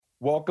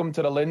Welcome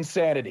to the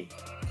LynnSanity,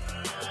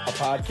 a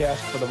podcast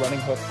for the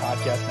Running Hook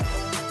Podcast Network.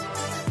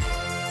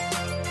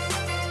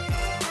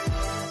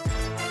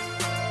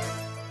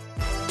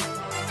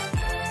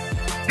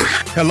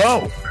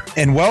 Hello,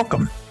 and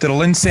welcome to the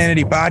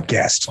LynnSanity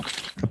podcast,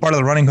 a part of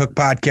the Running Hook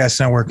Podcast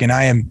Network. And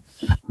I am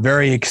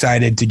very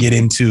excited to get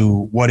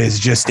into what is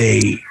just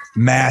a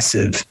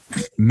massive,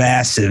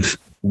 massive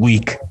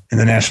week in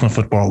the National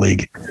Football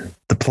League.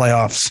 The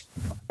playoffs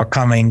are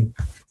coming.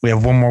 We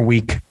have one more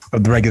week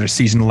of the regular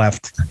season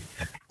left.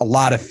 A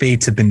lot of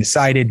fates have been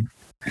decided.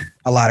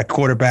 A lot of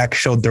quarterbacks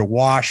showed they're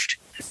washed.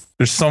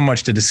 There's so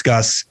much to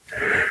discuss.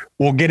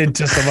 We'll get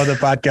into some other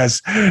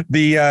podcasts.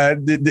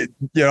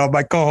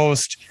 My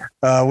co-host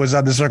was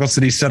on the Circle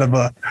City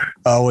Cinema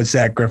with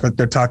Zach Griffith.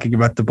 They're talking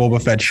about the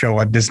Boba Fett show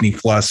on Disney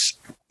Plus.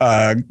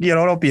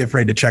 Don't be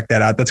afraid to check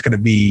that out. That's going to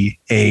be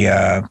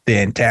a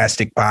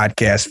fantastic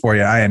podcast for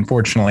you. I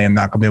unfortunately am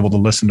not going to be able to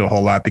listen to a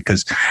whole lot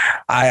because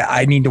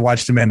I need to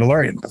watch The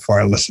Mandalorian before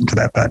I listen to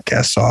that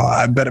podcast. So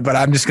but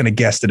I'm just going to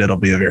guess that it'll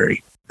be a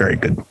very, very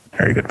good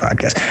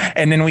podcast.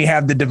 And then we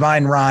have the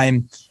Divine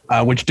Rhyme,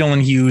 which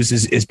Dylan Hughes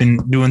has been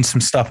doing some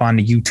stuff on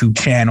the YouTube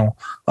channel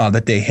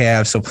that they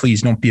have. So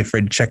please don't be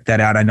afraid to check that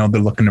out. I know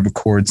they're looking to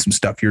record some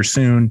stuff here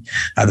soon.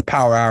 The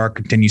Power Hour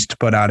continues to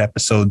put out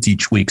episodes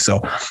each week.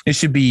 So it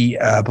should be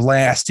a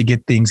blast to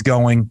get things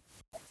going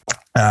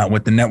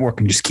with the network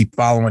and just keep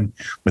following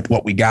with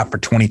what we got for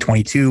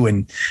 2022.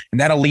 And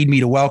that'll lead me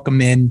to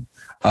welcome in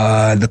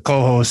the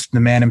co-host, the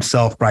man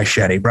himself, Bryce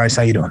Shadday. Bryce,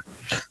 how you doing?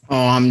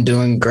 Oh, I'm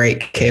doing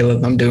great,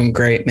 Caleb. I'm doing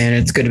great, man.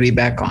 It's good to be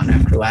back on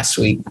after last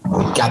week.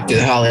 We got through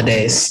the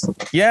holidays.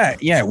 Yeah.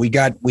 We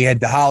had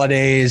the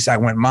holidays. I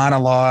went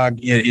monologue.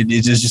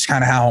 It's just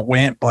kind of how it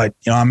went. But,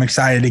 I'm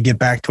excited to get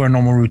back to our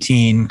normal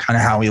routine, kind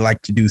of how we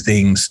like to do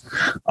things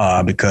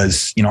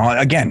because,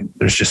 again,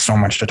 there's just so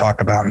much to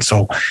talk about. And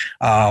so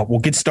we'll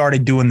get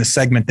started doing the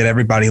segment that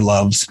everybody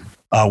loves,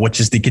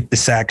 which is the Get the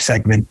Sack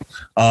segment.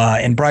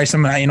 And Bryce,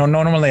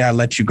 normally I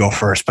let you go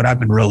first, but I've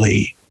been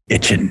really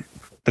itching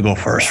to go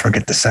first for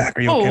Get the Sack.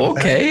 Are you okay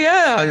with that?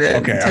 Yeah.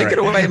 Okay, take it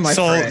away, my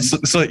friend.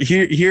 So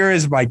here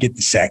is my Get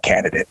the Sack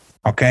candidate.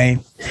 Okay.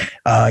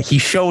 He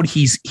showed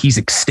he's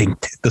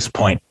extinct at this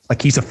point.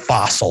 Like he's a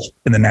fossil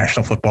in the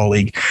National Football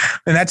League.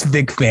 And that's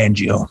Vic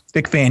Fangio.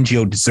 Vic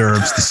Fangio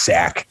deserves the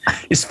sack.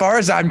 As far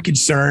as I'm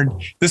concerned,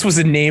 this was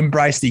a name,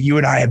 Bryce, that you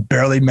and I have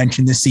barely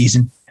mentioned this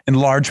season, in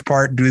large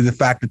part due to the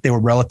fact that they were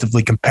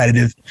relatively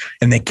competitive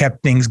and they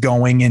kept things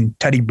going, and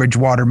Teddy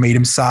Bridgewater made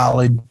him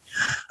solid.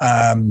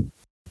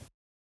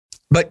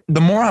 But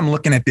the more I'm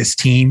looking at this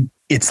team,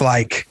 it's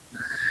like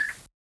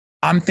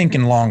I'm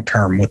thinking long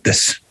term with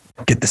this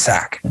Get the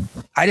Sack.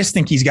 I just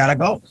think he's got to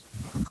go.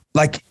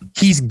 Like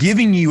he's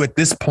giving you at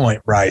this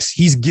point, Bryce,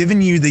 he's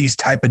given you these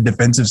type of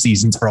defensive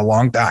seasons for a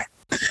long time.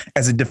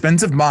 As a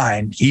defensive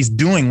mind, he's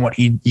doing what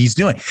he's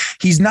doing.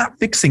 He's not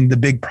fixing the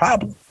big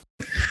problem.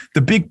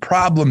 The big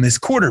problem is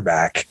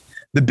quarterback.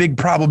 The big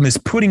problem is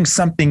putting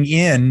something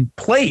in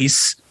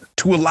place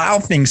to allow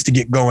things to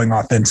get going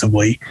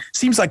offensively.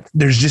 Seems like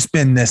there's just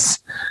been this,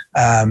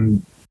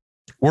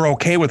 we're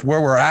okay with where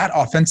we're at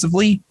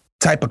offensively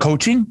type of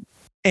coaching.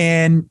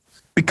 And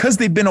because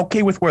they've been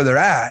okay with where they're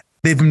at,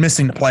 they've been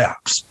missing the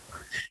playoffs.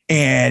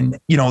 And,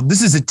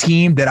 this is a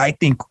team that I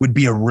think would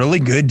be a really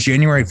good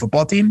January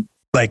football team.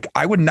 Like,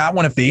 I would not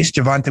want to face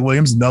Javonte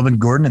Williams and Melvin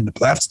Gordon in the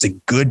playoffs. It's a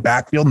good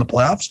backfield in the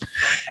playoffs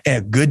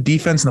and a good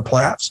defense in the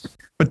playoffs.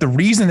 But the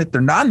reason that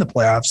they're not in the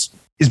playoffs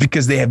is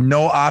because they have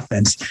no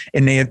offense,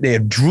 and they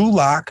have Drew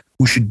Lock,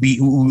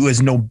 who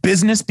has no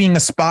business being a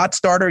spot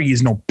starter. He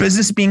has no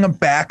business being a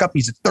backup.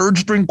 He's a third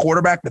string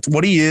quarterback. That's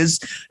what he is.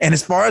 And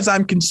as far as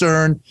I'm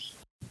concerned,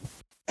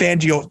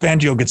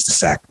 Fangio gets the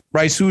sack.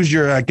 Bryce, who's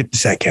your Get the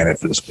Sack candidate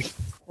for this week?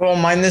 Well,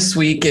 mine this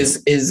week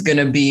is going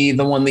to be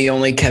the one, the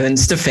only Kevin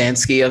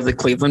Stefanski of the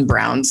Cleveland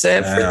Browns. For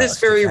this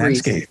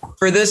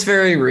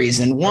very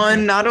reason.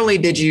 One, not only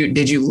did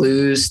you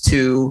lose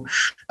to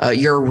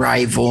your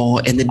rival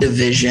in the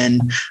division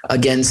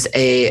against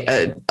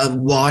a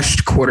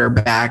washed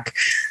quarterback,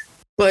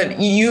 but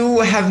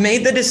you have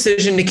made the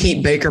decision to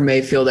keep Baker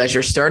Mayfield as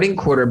your starting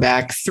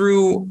quarterback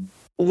through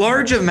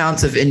large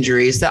amounts of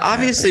injuries that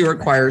obviously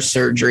require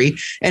surgery.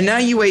 And now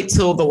you wait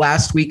till the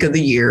last week of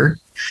the year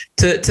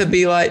to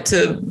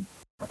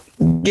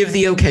give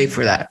the okay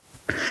for that.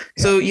 Yeah.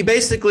 So you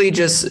basically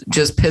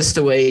just pissed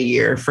away a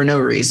year for no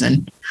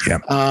reason. Yeah.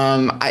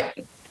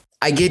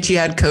 I get you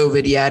had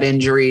COVID, you had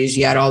injuries,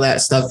 you had all that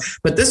stuff,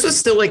 but this was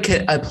still like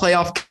a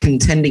playoff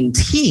contending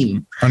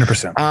team.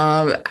 100%.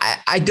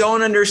 I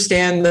don't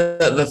understand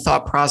the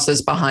thought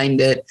process behind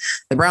it.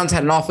 The Browns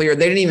had an awful year.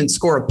 They didn't even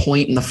score a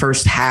point in the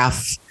first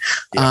half.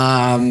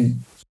 Yeah.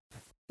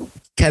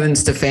 Kevin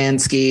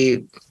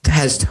Stefanski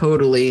has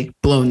totally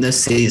blown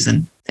this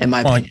season, in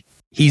my opinion.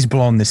 He's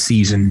blown this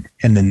season,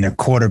 and then their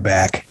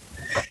quarterback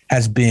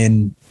has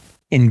been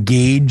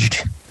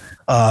engaged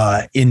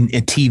in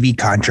a TV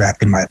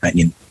contract, in my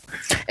opinion.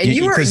 And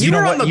you were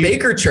on the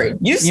Baker trade.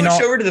 You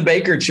switched over to the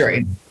Baker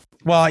trade.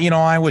 Well,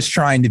 I was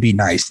trying to be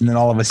nice, and then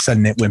all of a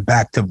sudden it went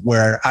back to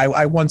where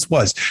I once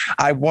was.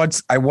 I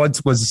once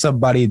was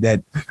somebody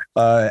that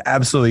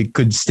absolutely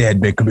couldn't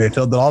stand Baker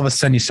Mayfield. Then all of a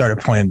sudden he started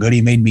playing good.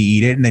 He made me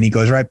eat it, and then he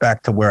goes right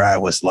back to where I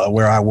was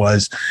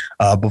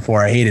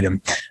before I hated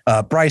him.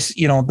 Bryce,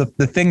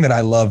 the thing that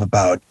I love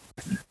about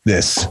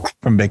this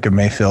from Baker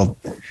Mayfield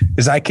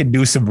is I can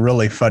do some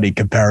really funny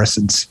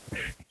comparisons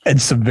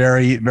and some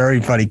very, very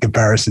funny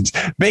comparisons.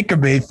 Baker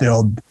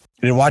Mayfield,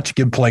 and watching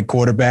him play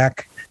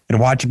quarterback and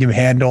watching him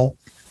handle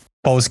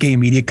post-game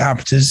media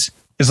conferences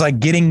is like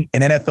getting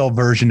an NFL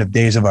version of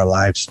Days of Our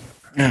Lives.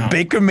 Oh.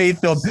 Baker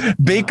Mayfield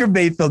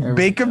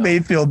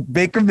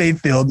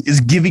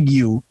is giving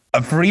you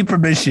a free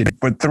permission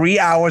for 3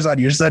 hours on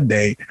your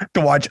Sunday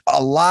to watch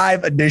a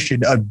live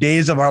edition of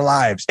Days of Our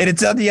Lives. And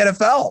it's on the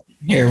NFL.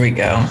 Here we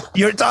go.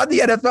 It's on the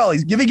NFL.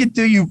 He's giving it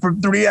to you for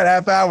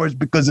 3.5 hours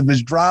because of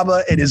his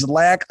drama and his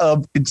lack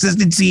of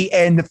consistency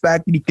and the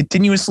fact that he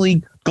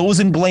continuously goes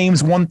and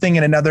blames one thing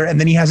and another. And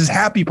then he has his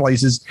happy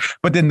places.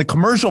 But then the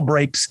commercial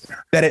breaks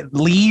that it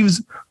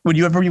leaves when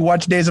you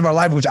watch Days of Our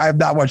Lives, which I have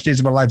not watched Days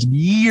of Our Lives in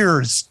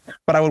years,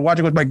 but I would watch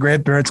it with my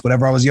grandparents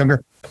whenever I was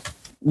younger.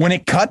 When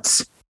it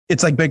cuts,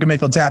 it's like Baker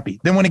Mayfield's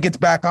happy. Then when it gets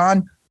back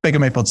on, Baker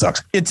Mayfield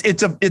sucks. It's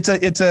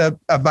a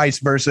vice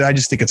versa. I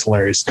just think it's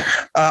hilarious.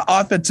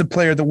 Offensive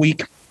Player of the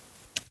Week.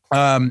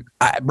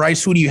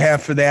 Bryce, who do you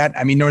have for that?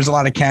 I mean, there was a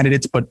lot of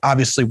candidates, but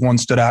obviously one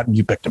stood out and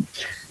you picked him.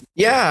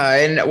 Yeah.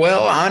 And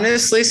well,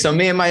 honestly, so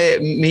me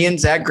and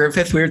Zach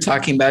Griffith, we were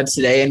talking about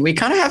today, and we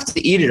kind of have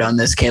to eat it on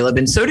this, Caleb.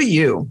 And so do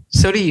you.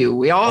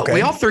 We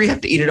all three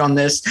have to eat it on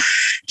this.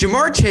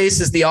 Jamar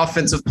Chase is the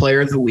Offensive Player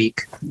of the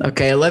Week.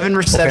 Okay. 11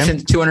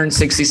 receptions,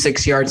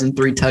 266 yards and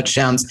 3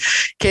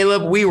 touchdowns.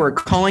 Caleb, we were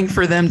calling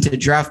for them to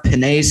draft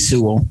Penei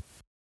Sewell.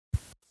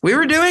 We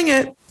were doing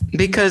it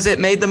because it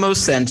made the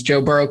most sense.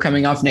 Joe Burrow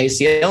coming off an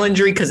ACL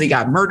injury because he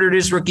got murdered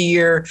his rookie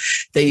year.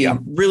 They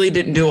really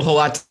didn't do a whole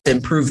lot to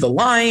improve the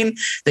line.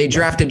 They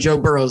drafted Joe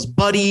Burrow's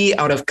buddy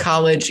out of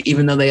college,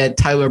 even though they had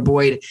Tyler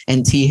Boyd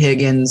and T.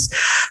 Higgins.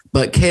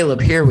 But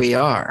Caleb, here we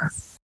are.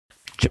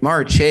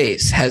 Jamar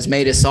Chase has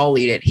made us all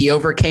eat it. He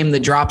overcame the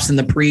drops in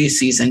the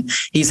preseason.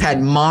 He's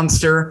had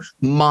monster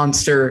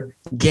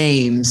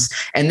games.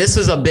 And this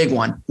is a big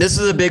one. This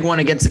is a big one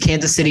against the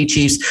Kansas City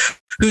Chiefs,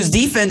 whose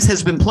defense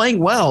has been playing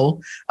well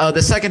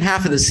the second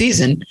half of the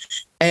season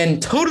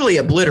and totally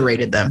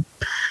obliterated them.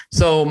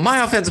 So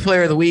my Offensive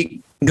Player of the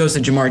Week goes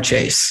to Jamar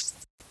Chase.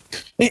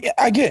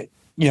 I get,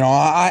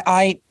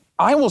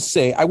 I will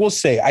say,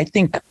 I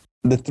think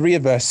the three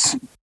of us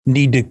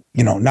need to,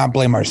 not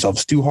blame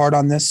ourselves too hard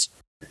on this.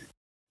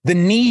 The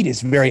need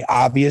is very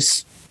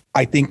obvious.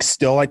 I think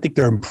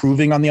they're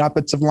improving on the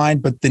offensive line,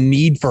 but the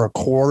need for a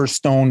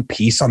cornerstone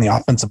piece on the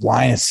offensive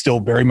line is still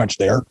very much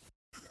there.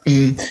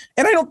 And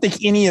I don't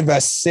think any of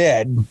us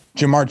said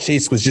Jamar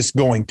Chase was just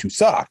going to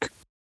suck.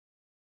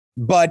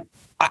 But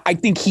I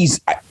think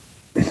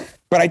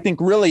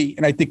really,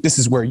 and I think this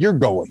is where you're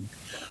going,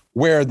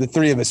 where the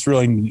three of us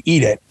really need to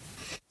eat it,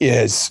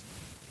 is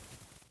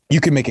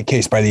you can make a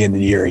case by the end of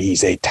the year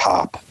he's a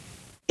top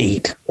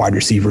 8 wide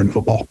receiver in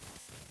football.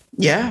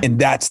 Yeah. And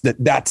that's the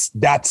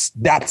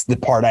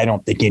part I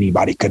don't think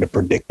anybody could have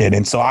predicted.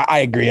 And so I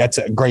agree. That's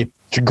a great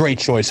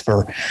choice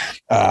for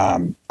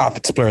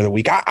Offensive Player of the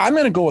Week. I'm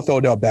going to go with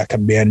Odell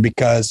Beckham, man,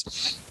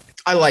 because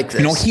I like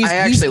this. He's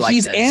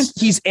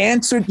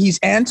answered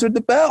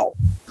the bell.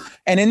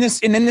 And in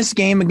this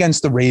game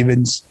against the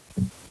Ravens,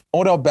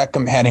 Odell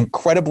Beckham had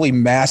incredibly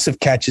massive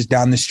catches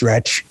down the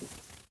stretch.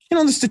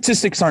 The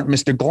statistics aren't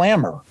Mr.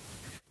 Glamour,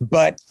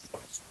 but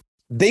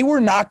they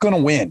were not going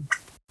to win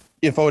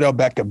if Odell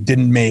Beckham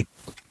didn't make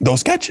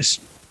those catches.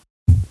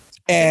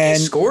 And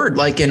he scored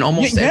like in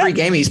almost every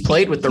game he's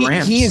played with the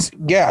Rams. He is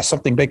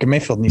something Baker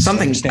Mayfield needs to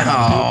understand.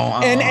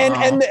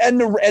 And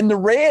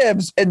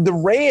the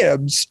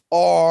Rams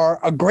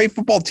are a great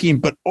football team,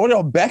 but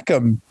Odell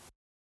Beckham,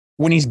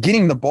 when he's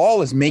getting the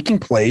ball, is making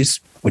plays,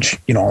 which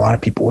a lot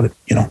of people would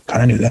kind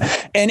of knew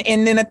that.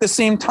 And then at the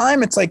same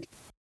time, it's like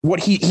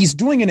what he's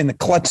doing it in the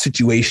clutch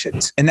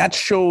situations, and that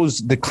shows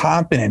the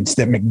confidence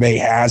that McVay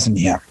has in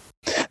him.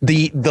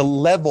 The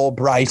level,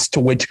 Bryce, to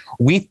which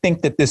we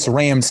think that this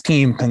Rams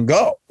team can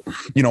go.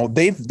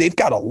 They've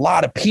got a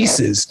lot of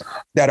pieces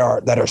that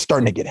are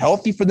starting to get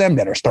healthy for them,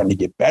 that are starting to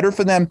get better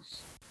for them.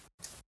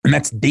 And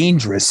that's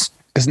dangerous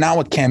because now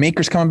with Cam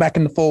Akers coming back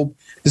in the fold,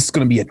 this is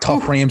going to be a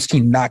tough Rams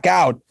team to knock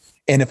out.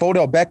 And if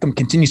Odell Beckham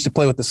continues to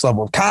play with this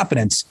level of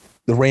confidence,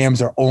 the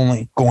Rams are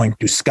only going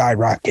to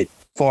skyrocket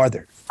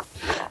farther.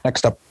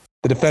 Next up,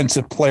 the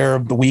Defensive Player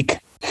of the Week.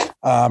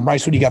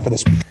 Bryce, what do you got for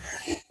this week?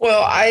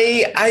 Well,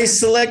 I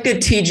selected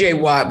TJ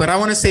Watt, but I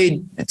want to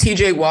say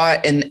TJ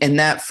Watt and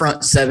that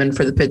front seven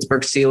for the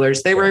Pittsburgh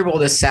Steelers, they were able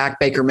to sack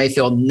Baker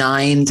Mayfield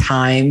 9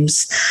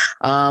 times.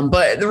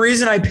 But the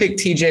reason I picked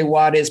TJ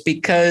Watt is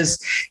because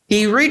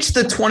he reached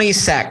the 20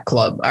 sack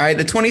club. All right.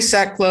 The 20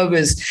 sack club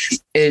is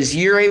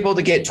you're able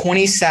to get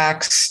 20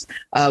 sacks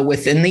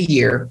within the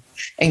year.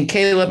 And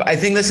Caleb, I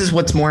think this is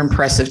what's more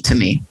impressive to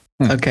me.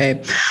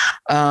 Okay.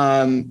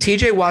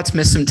 TJ Watt's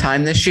missed some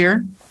time this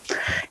year.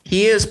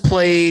 He has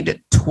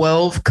played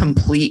 12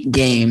 complete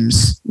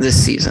games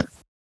this season.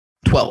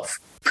 12.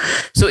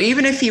 So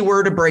even if he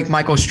were to break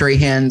Michael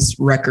Strahan's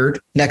record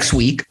next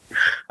week,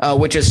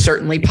 which is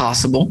certainly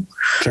possible,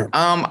 sure.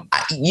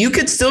 You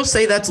could still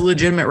say that's a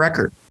legitimate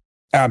record.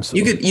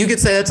 Absolutely. You could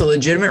say that's a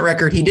legitimate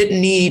record. He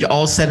didn't need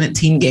all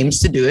 17 games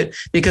to do it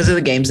because of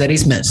the games that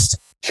he's missed.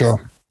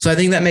 Sure. So I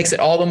think that makes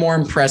it all the more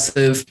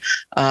impressive.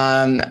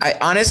 I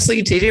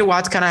honestly, TJ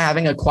Watt's kind of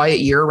having a quiet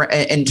year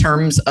in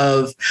terms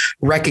of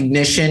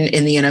recognition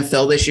in the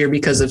NFL this year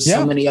because of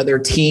so many other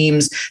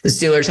teams. The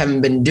Steelers haven't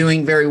been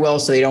doing very well,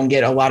 so they don't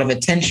get a lot of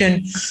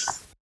attention.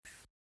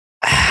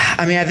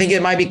 I mean, I think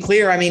it might be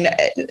clear. I mean,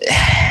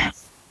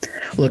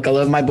 look, I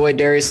love my boy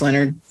Darius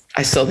Leonard.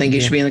 I still think he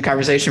should be in the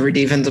conversation for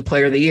Defensive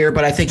Player of the Year,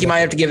 but I think you might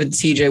have to give it to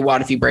TJ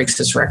Watt if he breaks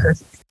this record.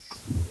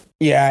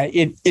 Yeah,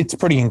 it's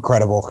pretty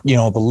incredible,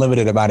 the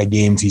limited amount of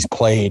games he's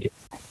played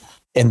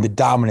and the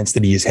dominance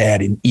that he has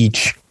had in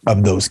each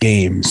of those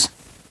games.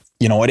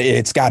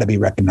 It's got to be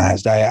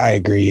recognized. I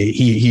agree.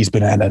 He's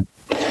been at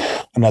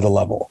another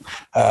level.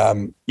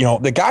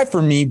 The guy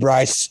for me,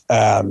 Bryce,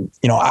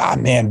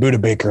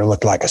 Budda Baker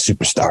looked like a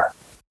superstar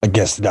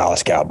against the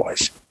Dallas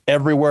Cowboys.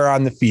 Everywhere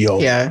on the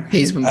field. Yeah,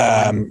 he's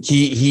been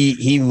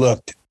he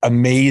looked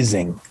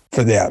amazing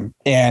for them.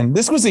 And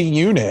this was a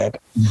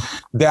unit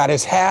that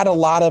has had a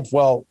lot of,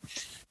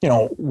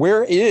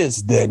 where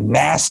is the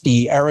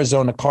nasty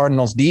Arizona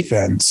Cardinals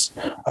defense?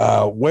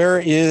 Where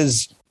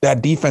is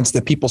that defense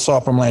that people saw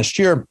from last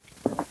year?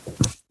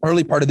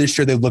 Early part of this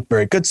year, they looked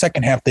very good.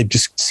 Second half, they've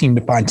just seemed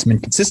to find some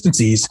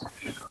inconsistencies.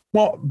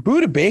 Well,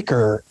 Budda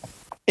Baker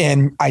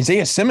and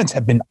Isaiah Simmons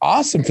have been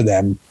awesome for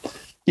them,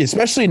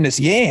 especially in this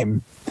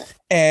game.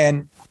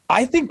 And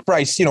I think,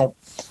 Bryce,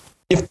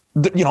 if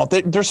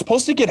they're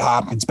supposed to get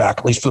Hopkins back,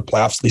 at least for the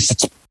playoffs, at least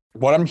it's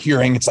what I'm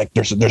hearing. It's like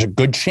there's a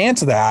good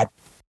chance of that.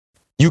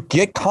 You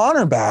get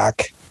Connor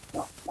back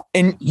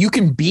and you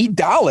can beat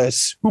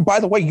Dallas, who, by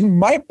the way, you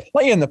might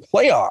play in the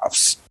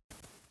playoffs.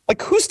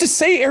 Like, who's to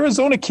say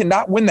Arizona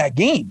cannot win that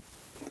game?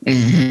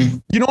 Mm-hmm.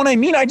 You know what I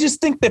mean? I just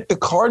think that the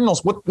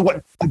Cardinals, what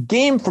the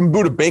game from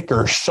Budda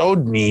Baker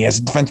showed me as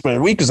a defensive player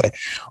of the week is like,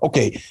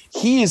 okay,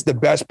 he is the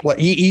best player.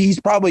 He's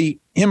probably,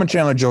 him and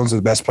Chandler Jones are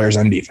the best players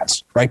on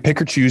defense, right? Pick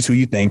or choose who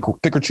you think,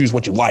 pick or choose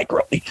what you like,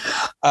 really.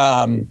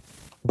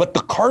 But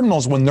the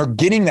Cardinals, when they're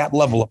getting that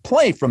level of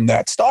play from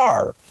that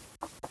star,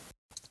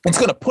 it's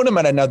going to put them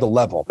at another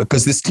level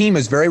because this team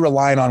is very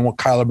reliant on what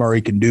Kyler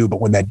Murray can do.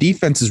 But when that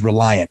defense is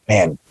reliant,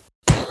 man,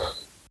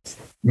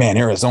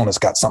 Arizona's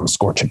got something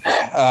scorching.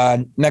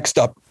 Next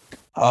up,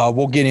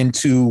 we'll get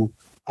into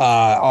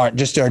our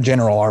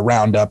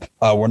roundup.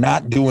 We're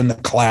not doing the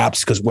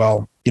collapse because,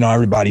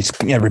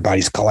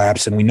 everybody's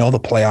collapsing. We know the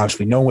playoffs.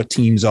 We know what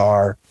teams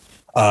are.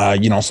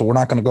 So we're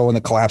not going to go in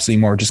the collapse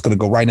anymore. We're just going to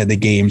go right into the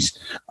games.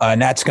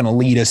 And that's going to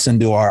lead us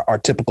into our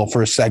typical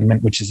first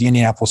segment, which is the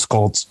Indianapolis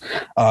Colts.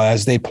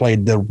 As they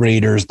played the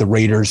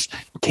Raiders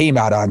came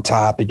out on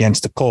top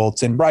against the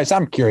Colts. And Bryce,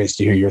 I'm curious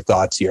to hear your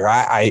thoughts here.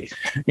 I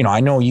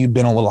know you've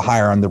been a little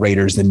higher on the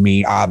Raiders than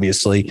me,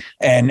 obviously.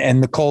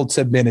 And the Colts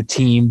have been a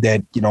team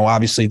that,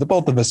 obviously the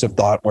both of us have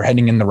thought we're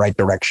heading in the right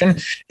direction.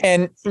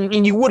 And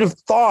you would have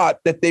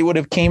thought that they would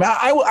have came out.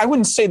 I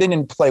wouldn't say they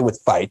didn't play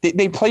with fight.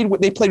 They played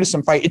with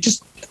some fight.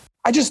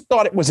 I just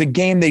thought it was a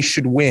game they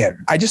should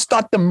win. I just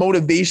thought the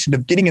motivation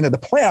of getting into the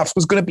playoffs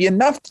was going to be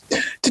enough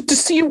to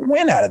see a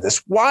win out of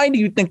this. Why do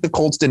you think the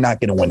Colts did not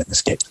get a win in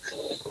this game?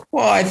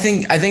 Well, I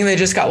think they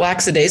just got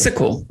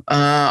lackadaisical.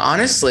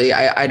 Honestly,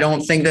 I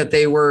don't think that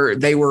they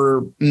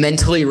were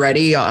mentally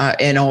ready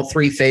in all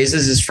three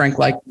phases, as Frank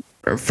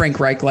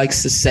Reich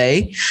likes to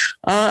say.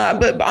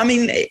 But I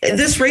mean,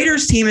 this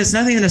Raiders team is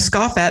nothing to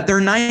scoff at. They're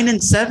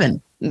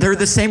 9-7. They're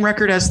the same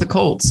record as the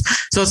Colts.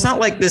 So it's not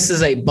like this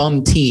is a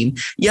bum team.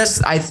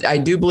 Yes, I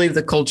do believe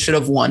the Colts should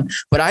have won,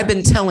 but I've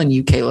been telling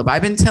you, Caleb,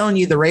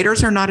 the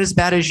Raiders are not as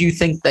bad as you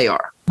think they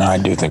are. No, I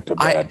do think they're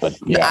bad, but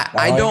yeah.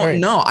 I don't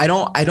know. I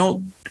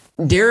don't.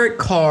 Derek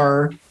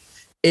Carr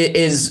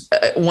is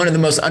one of the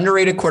most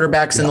underrated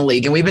quarterbacks in the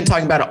league. And we've been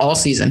talking about it all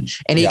season,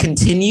 and he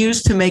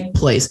continues to make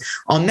plays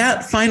on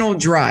that final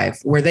drive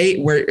where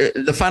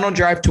the final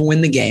drive to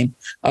win the game.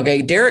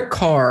 Okay. Derek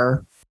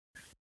Carr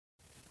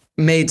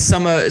made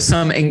some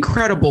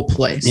incredible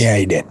plays. Yeah,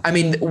 he did. I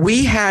mean,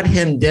 we had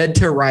him dead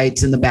to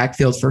rights in the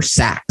backfield for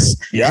sacks.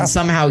 Yeah. And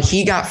somehow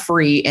he got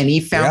free and he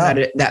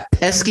found that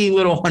pesky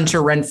little Hunter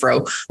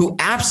Renfrow, who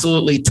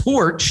absolutely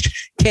torched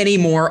Kenny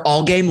Moore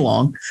all game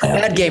long.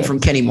 Bad game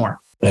from Kenny Moore.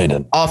 He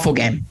did. Awful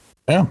game.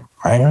 Yeah,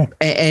 I agree.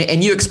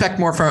 And you expect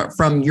more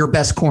from your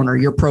best corner,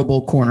 your Pro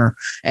Bowl corner.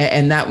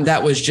 And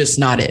that was just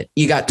not it.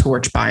 You got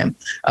torched by him,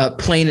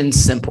 plain and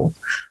simple.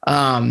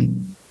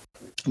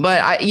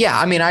 But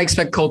I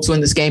expect Colts to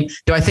win this game.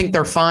 Do I think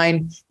they're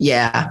fine?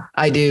 Yeah,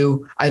 I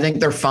do. I think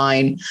they're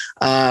fine.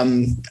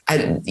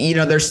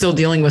 They're still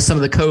dealing with some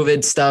of the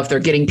COVID stuff. They're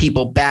getting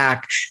people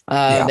back.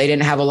 They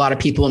didn't have a lot of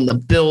people in the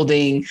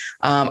building.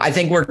 I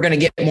think we're going to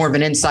get more of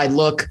an inside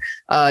look,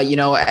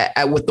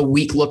 at what the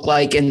week looked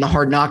like in the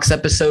Hard Knocks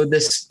episode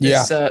this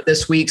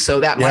week. So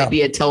that might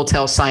be a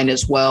telltale sign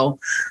as well.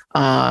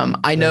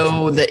 I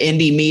know the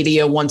indie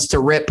media wants to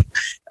rip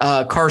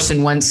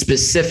Carson Wentz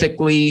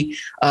specifically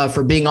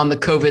for being on the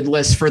COVID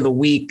list for the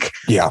week,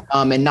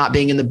 and not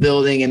being in the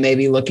building and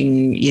maybe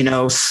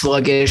looking,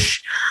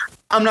 sluggish.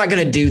 I'm not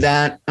going to do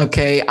that.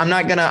 Okay. I'm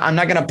not going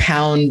to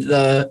pound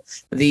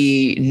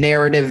the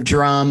narrative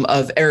drum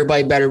of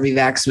everybody better be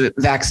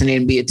vaccinated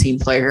and be a team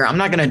player. I'm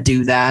not going to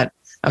do that.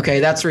 Okay.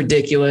 That's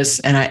ridiculous.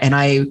 And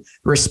I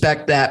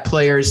respect that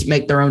players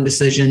make their own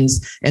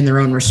decisions in their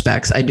own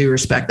respects. I do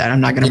respect that. I'm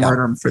not going to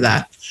murder them for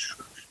that.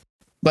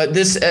 But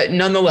this,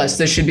 nonetheless,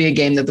 this should be a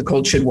game that the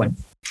Colts should win.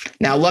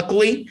 Now,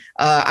 luckily,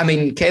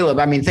 Caleb,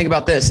 think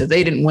about this. If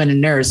they didn't win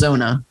in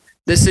Arizona,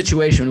 this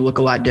situation would look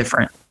a lot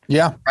different.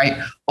 Yeah. Right.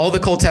 All the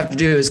Colts have to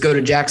do is go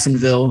to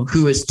Jacksonville,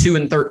 who is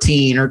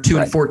 2-13 or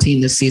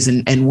 2-14 this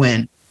season, and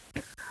win.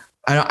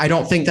 I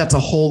don't think that's a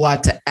whole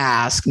lot to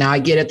ask. Now I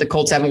get it. The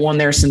Colts haven't won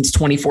there since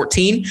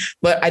 2014,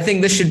 but I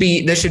think this should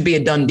be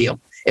a done deal.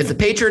 If the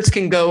Patriots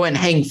can go and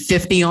hang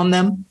 50 on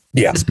them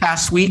this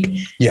past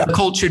week, the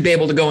Colts should be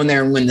able to go in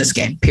there and win this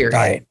game,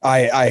 period.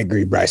 I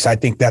agree, Bryce. I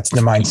think that's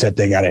the mindset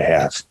they got to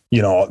have.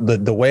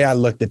 The way I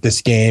looked at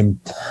this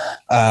game,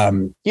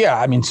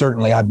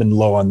 certainly I've been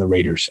low on the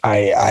Raiders.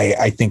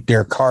 I think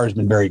Derek Carr has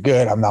been very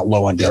good. I'm not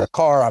low on Derek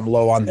Carr. I'm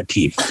low on the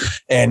team.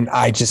 And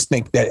I just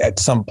think that at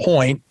some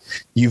point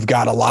you've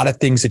got a lot of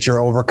things that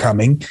you're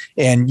overcoming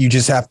and you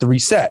just have to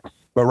reset.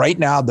 But right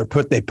now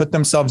they put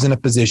themselves in a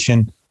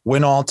position,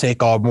 win all,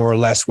 take all, more or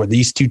less, where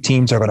these two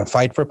teams are going to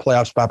fight for a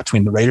playoff spot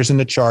between the Raiders and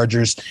the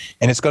Chargers,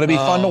 and it's going to be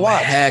fun to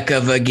watch. Heck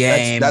of a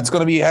game. That's going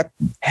to be a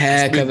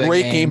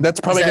great game. That's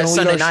probably going to lead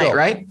our Sunday night, show.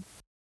 Right?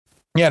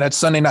 Yeah, that's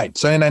Sunday night.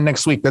 Sunday night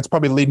next week. That's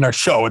probably leading our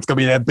show. It's going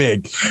to be that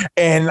big.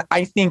 And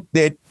I think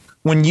that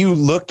when you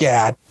look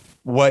at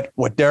what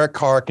Derek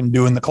Carr can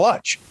do in the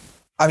clutch,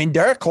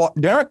 Derek Carr,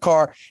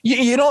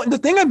 the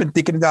thing I've been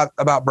thinking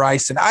about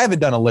Bryce, and I haven't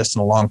done a list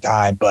in a long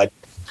time, but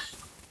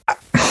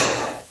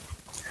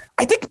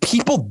I think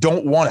people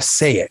don't want to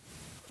say it,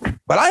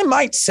 but I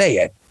might say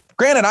it.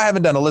 Granted, I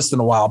haven't done a list in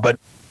a while, but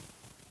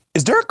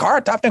is Derek Carr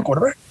a top 10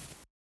 quarterback?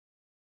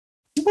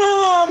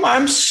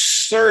 I'm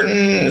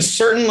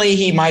certainly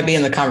he might be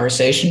in the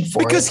conversation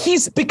because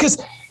it's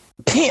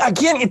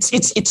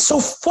so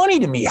funny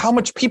to me how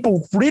much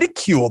people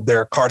ridicule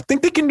Derek Carr,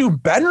 think they can do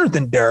better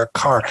than Derek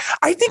Carr.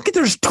 I think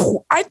there's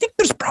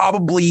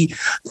probably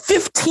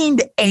 15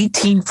 to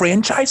 18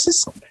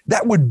 franchises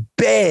that would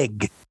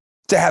beg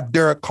to have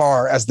Derek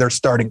Carr as their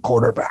starting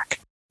quarterback.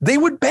 They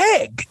would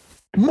beg.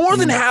 More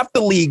than half the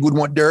league would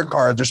want Derek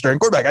Carr as their starting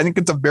quarterback. I think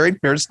it's a very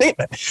fair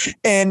statement.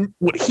 And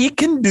what he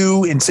can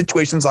do in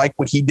situations like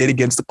what he did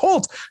against the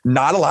Colts,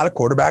 not a lot of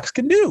quarterbacks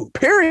can do,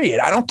 period.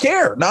 I don't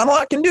care. Not a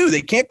lot can do.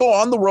 They can't go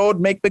on the road,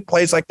 make big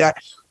plays like that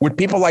with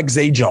people like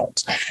Zay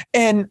Jones.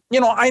 And,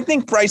 I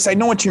think, Bryce, I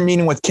know what you're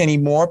meaning with Kenny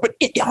Moore, but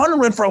Hunter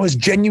Renfrow has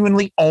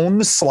genuinely owned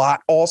the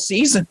slot all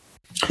season.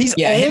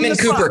 Him and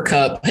Cooper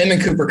Kupp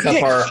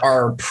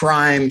are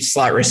prime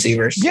slot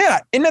receivers. Yeah,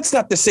 and that's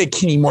not to say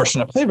Kenny Moore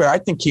shouldn't play better. I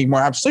think Kenny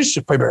Moore absolutely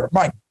should play better.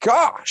 My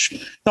gosh.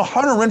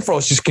 Hunter Renfrow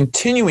is just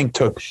continuing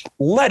to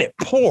let it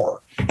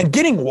pour. And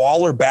getting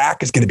Waller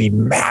back is going to be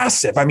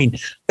massive.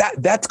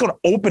 That's going to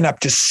open up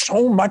just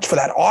so much for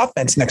that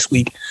offense next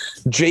week.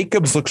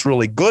 Jacobs looks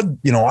really good.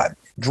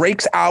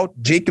 Drake's out.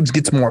 Jacobs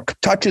gets more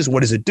touches.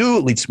 What does it do?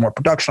 It leads to more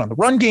production on the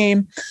run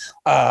game.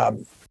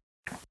 I'm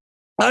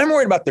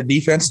worried about their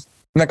defense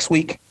next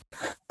week.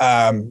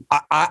 I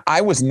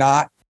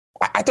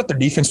thought their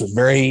defense was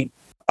very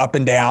up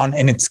and down,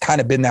 and it's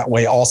kind of been that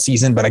way all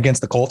season, but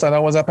against the Colts, I thought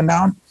it was up and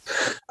down.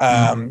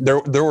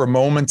 There were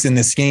moments in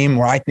this game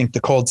where I think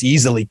the Colts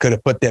easily could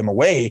have put them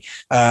away.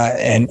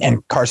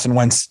 And Carson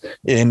Wentz,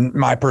 in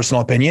my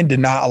personal opinion,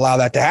 did not allow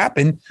that to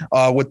happen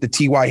with the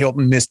T.Y.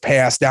 Hilton missed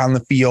pass down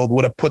the field,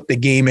 would have put the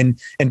game in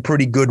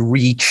pretty good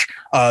reach.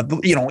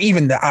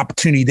 Even the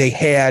opportunity they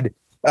had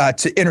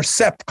to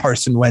intercept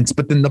Carson Wentz,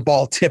 but then the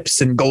ball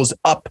tips and goes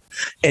up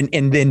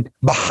and then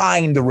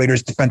behind the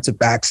Raiders defensive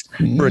backs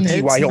for a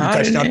T.Y. Hilton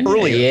touchdown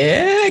earlier.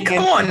 Yeah,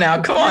 come on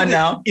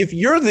now. If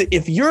you're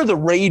the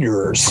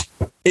Raiders,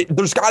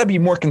 there's got to be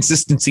more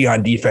consistency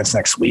on defense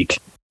next week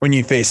when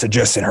you face a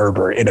Justin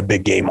Herbert in a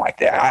big game like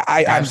that.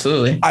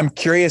 Absolutely. I'm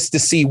curious to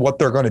see what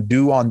they're going to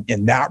do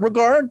in that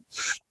regard.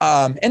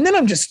 And then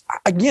I've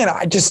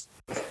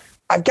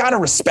got to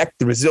respect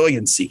the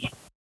resiliency.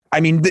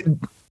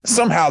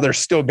 Somehow there's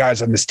still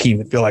guys on this team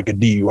that feel like a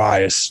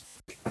DUI is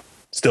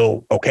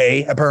still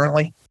okay,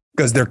 apparently,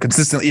 because they're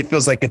consistently, it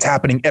feels like it's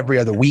happening every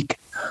other week.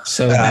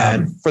 So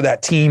bad for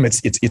that team.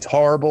 It's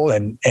horrible.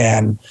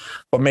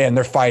 But man,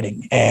 they're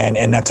fighting.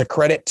 And that's a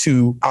credit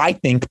to, I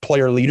think,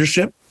 player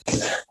leadership,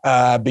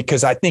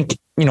 because I think,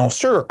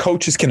 sure,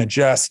 coaches can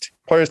adjust,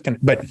 players can,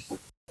 but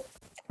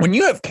when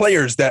you have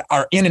players that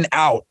are in and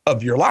out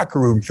of your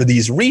locker room for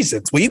these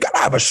reasons, well, you got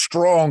to have a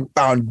strong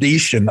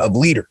foundation of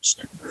leaders.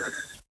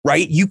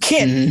 Right? You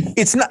can't,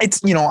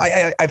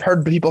 I've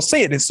heard people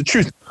say it. It's the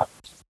truth.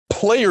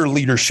 Player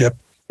leadership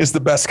is the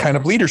best kind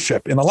of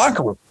leadership in a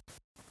locker room.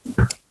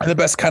 and the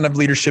best kind of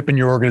leadership in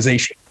your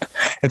organization.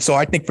 And so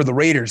I think for the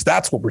Raiders,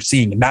 that's what we're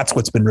seeing. And that's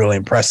what's been really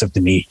impressive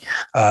to me,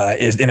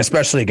 and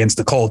especially against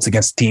the Colts,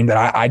 against a team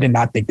that I did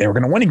not think they were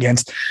going to win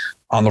against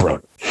on the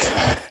road.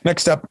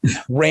 Next up,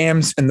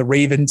 Rams and the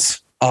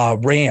Ravens.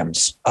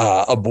 Rams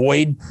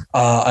avoid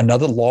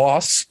another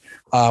loss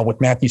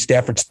with Matthew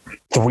Stafford's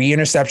 3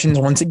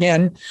 interceptions once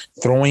again,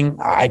 throwing,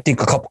 I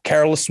think, a couple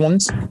careless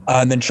ones,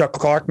 and then Chuck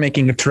Clark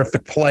making a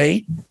terrific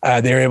play.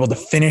 They're able to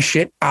finish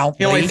it out.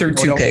 He only threw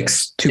two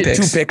picks. Two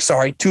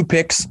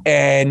picks.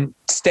 And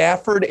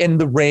Stafford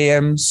and the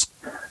Rams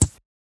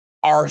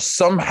are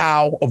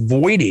somehow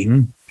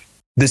avoiding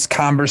this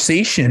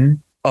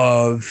conversation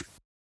of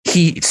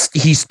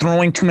he's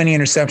throwing too many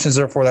interceptions,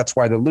 therefore that's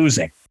why they're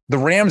losing. The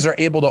Rams are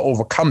able to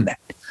overcome that,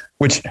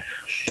 which,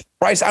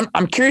 Bryce,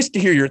 I'm curious to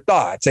hear your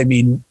thoughts. I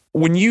mean,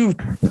 when you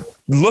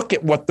look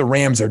at what the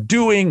Rams are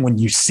doing, when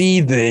you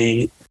see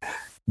the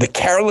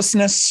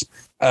carelessness,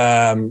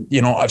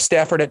 of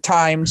Stafford at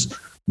times,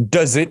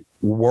 does it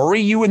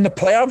worry you in the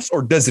playoffs,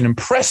 or does it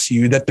impress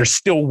you that they're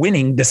still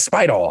winning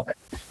despite all of it?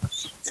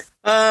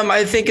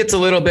 I think it's a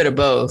little bit of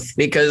both,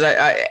 because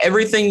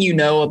everything you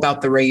know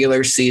about the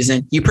regular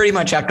season, you pretty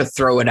much have to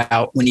throw it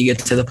out when you get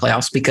to the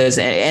playoffs, because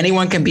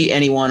anyone can beat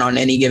anyone on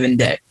any given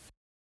day.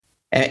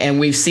 And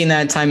we've seen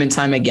that time and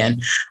time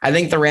again. I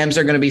think the Rams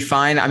are going to be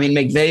fine. I mean,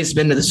 McVay's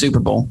been to the Super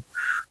Bowl.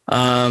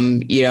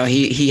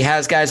 He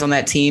has guys on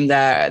that team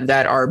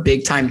that are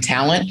big time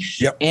talent.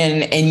 Yep.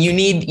 And you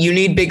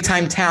need big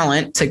time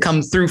talent to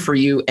come through for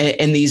you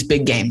in these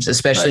big games,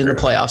 especially in the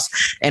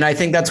playoffs. And I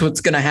think that's what's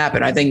going to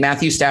happen. I think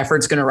Matthew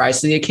Stafford's going to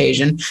rise to the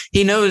occasion.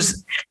 He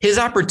knows his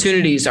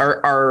opportunities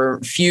are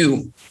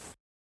few.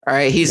 All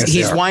right.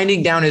 He's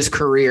winding down his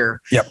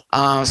career. Yep.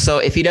 So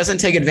if he doesn't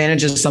take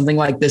advantage of something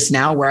like this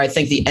now, where I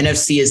think the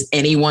NFC is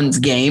anyone's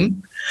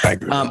game,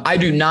 I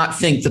do not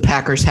think the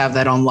Packers have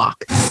that on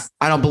lock.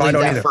 I don't believe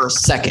that either for a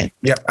second.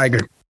 Yep, I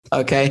agree.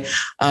 Okay.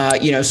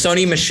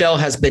 Sony Michel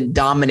has been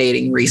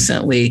dominating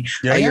recently.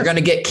 You're going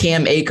to get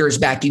Cam Akers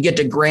back. You get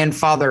to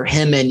grandfather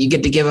him in. You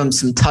get to give him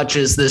some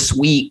touches this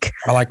week.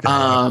 I like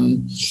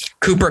that.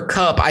 Cooper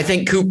Kupp. I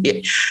think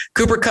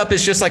Cooper Kupp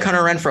is just like Hunter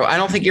Renfrow. I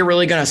don't think you're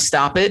really going to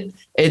stop it.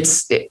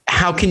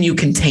 How can you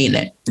contain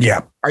it?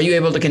 Yeah. Are you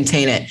able to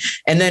contain it?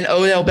 And then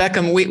Odell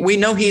Beckham, we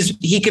know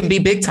he can be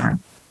big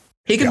time.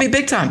 He can be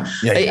big time.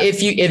 Yeah.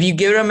 If you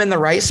give him in the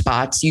right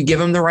spots, you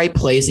give him the right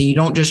plays, and you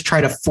don't just try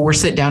to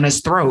force it down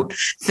his throat,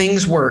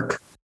 things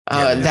work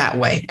that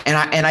way. And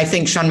I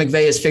think Sean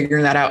McVay is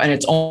figuring that out, and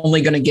it's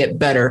only going to get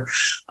better.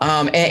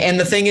 And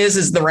the thing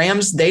is the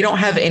Rams, they don't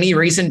have any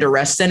reason to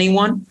rest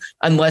anyone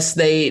unless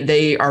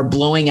they are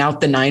blowing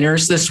out the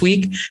Niners this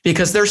week,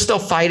 because they're still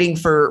fighting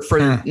for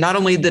not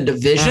only the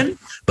division,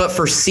 but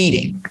for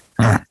seeding.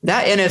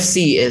 That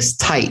NFC is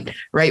tight,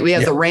 right? We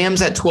have the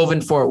Rams at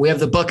 12-4. We have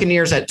the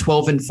Buccaneers at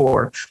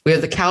 12-4. We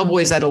have the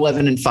Cowboys at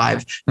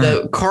 11-5.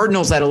 The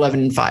Cardinals at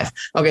 11-5.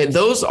 Okay,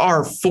 those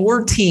are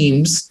four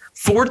teams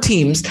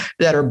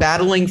that are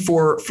battling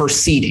for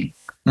seeding.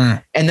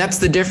 And that's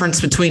the difference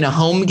between a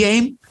home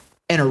game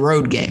and a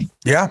road game.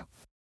 Yeah.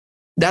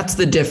 That's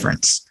the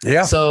difference.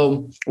 Yeah.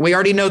 So we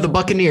already know the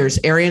Buccaneers.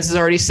 Arians has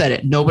already said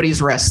it. Nobody's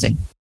resting.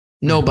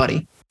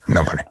 Nobody.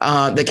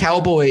 The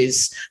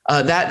Cowboys,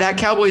 that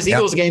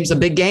Cowboys-Eagles game is a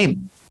big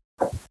game.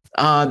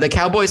 The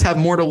Cowboys have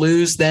more to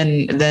lose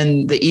than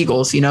the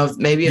Eagles.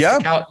 Maybe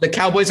if the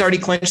Cowboys already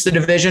clinched the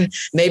division,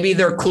 maybe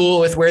they're cool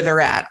with where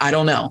they're at. I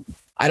don't know.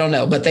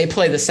 But they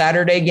play the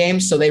Saturday game,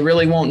 so they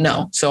really won't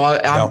know. So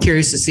I'm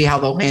curious to see how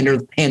they'll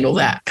handle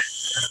that.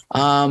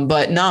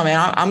 But no,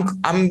 man,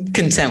 I'm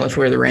content with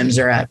where the Rams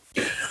are at.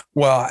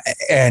 Well,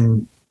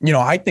 and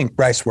I think,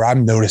 Bryce, where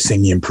I'm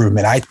noticing the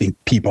improvement, I think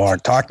people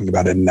aren't talking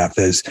about it enough,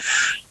 is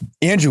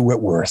Andrew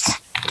Whitworth.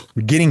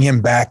 Getting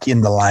him back in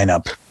the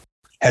lineup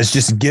has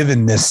just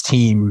given this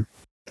team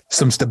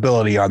some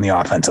stability on the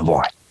offensive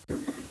line.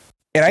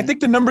 And I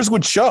think the numbers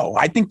would show.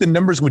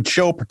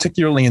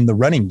 Particularly in the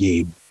running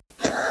game,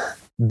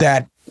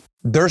 that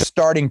they're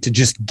starting to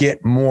just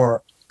get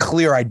more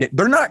clear idea.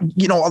 They're not,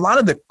 a lot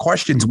of the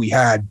questions we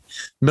had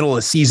middle of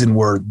the season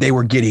were they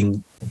were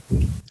getting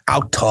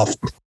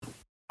out-toughed,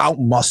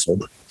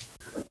 out-muscled.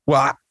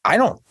 Well,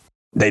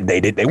 they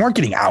weren't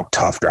getting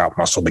out-toughed or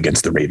out-muscled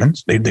against the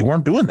Ravens. They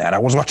weren't doing that. I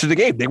was watching the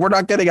game. They were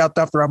not getting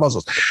out-toughed or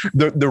out-muscled.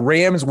 The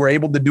Rams were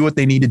able to do what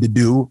they needed to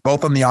do,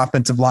 both on the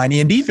offensive line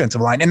and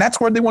defensive line, and that's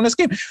where they won this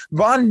game.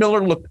 Von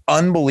Miller looked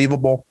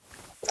unbelievable,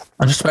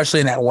 especially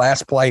in that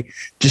last play,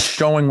 just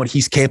showing what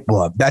he's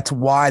capable of. That's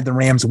why the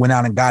Rams went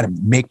out and got him.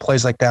 Make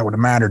plays like that would have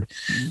mattered.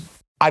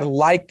 I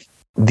like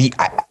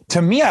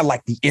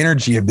the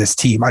energy of this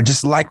team. I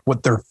just like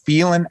what they're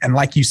feeling. And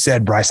like you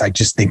said, Bryce, I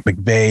just think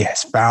McVay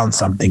has found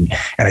something,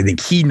 and I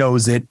think he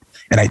knows it.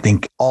 And I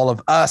think all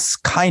of us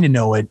kind of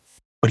know it,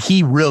 but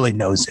he really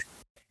knows it.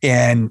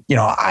 And,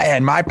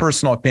 in my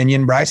personal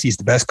opinion, Bryce, he's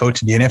the best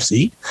coach in the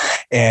NFC,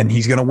 and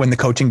he's going to win the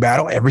coaching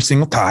battle every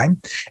single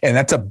time. And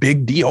that's a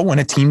big deal when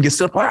a team gets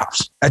to the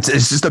playoffs. It's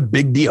just a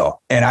big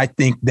deal. And I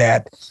think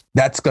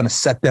that's going to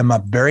set them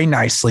up very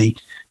nicely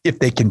if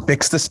they can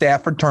fix the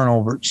Stafford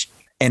turnovers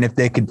and if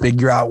they could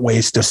figure out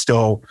ways to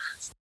still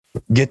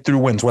get through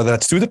wins, whether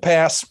that's through the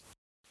pass,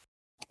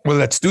 whether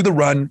that's through the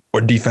run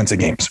or defensive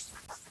games.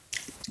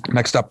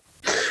 Next up,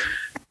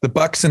 the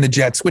Bucs and the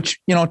Jets, which,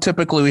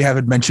 typically we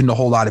haven't mentioned a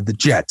whole lot of the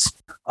Jets.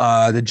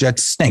 The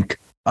Jets stink.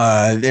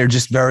 They're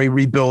just very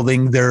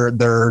rebuilding.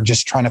 They're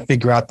just trying to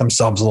figure out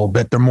themselves a little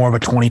bit. They're more of a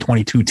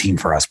 2022 team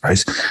for us,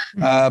 Bryce.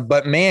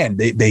 But man,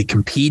 they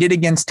competed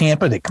against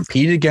Tampa. They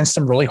competed against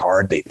them really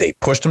hard. They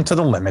pushed them to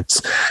the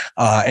limits,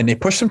 and they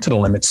pushed them to the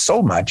limits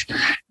so much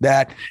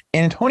that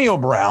Antonio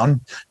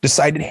Brown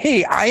decided,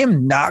 hey, I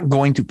am not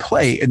going to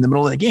play in the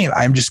middle of the game.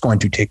 I'm just going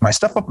to take my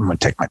stuff up. I'm going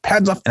to take my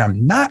pads off, and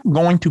I'm not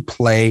going to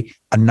play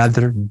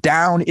another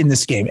down in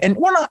this game. And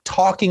we're not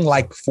talking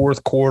like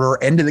fourth quarter,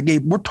 end of the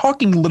game. We're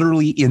talking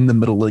literally in the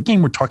middle of the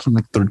game. We're talking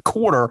like third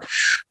quarter.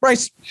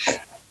 Bryce,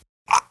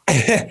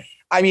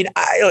 I mean,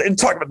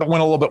 talk about the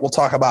win a little bit. We'll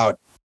talk about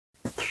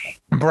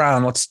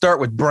Brown. Let's start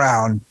with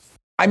Brown.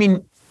 I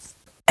mean,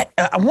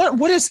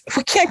 what is,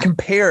 we can't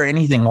compare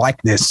anything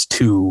like this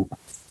to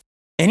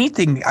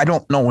anything I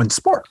don't know in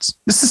sports.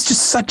 This is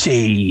just such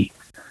a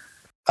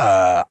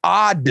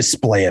odd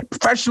display of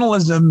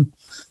professionalism.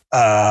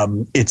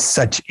 It's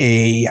such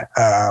a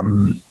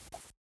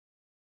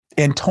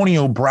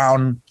Antonio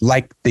Brown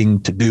like thing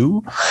to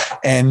do.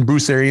 And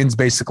Bruce Arians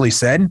basically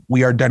said,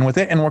 we are done with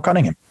it and we're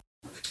cutting him.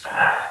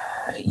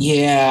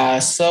 Yeah.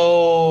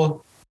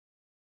 So,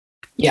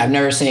 yeah, I've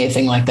never seen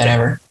anything like that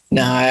ever.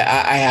 No,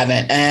 I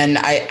haven't. And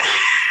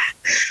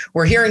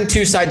we're hearing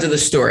two sides of the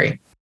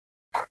story.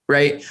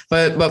 Right.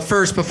 But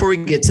first, before we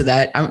get to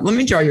that, let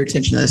me draw your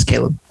attention to this,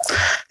 Caleb.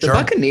 The Sure.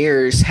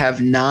 Buccaneers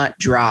have not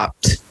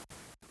dropped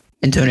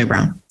Antonio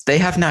Brown. They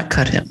have not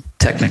cut him,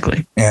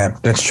 technically. Yeah,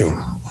 that's true.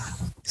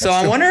 So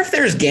I wonder if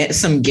there's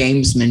some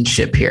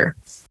gamesmanship here.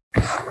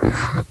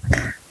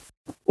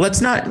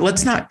 Let's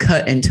not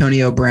cut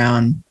Antonio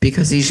Brown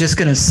because he's just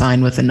going to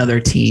sign with another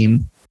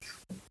team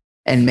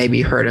and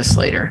maybe hurt us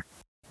later.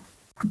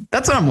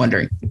 That's what I'm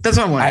wondering.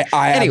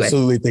 I anyway.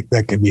 Absolutely think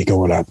that could be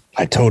going on.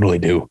 I totally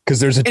do. Because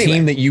there's a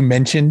team that you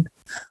mentioned,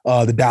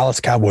 the Dallas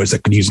Cowboys,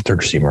 that could use a third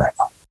receiver right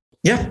now.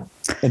 Yeah.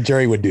 And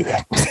Jerry would do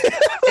that.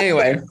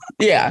 Anyway,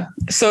 yeah.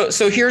 So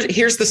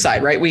here's the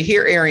side, right? We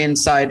hear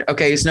Arians' side.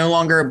 Okay, he's no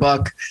longer a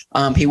Buck.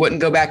 He wouldn't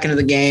go back into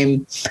the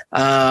game.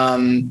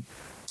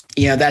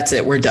 That's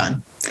it. We're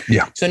done.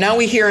 Yeah. So now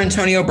we hear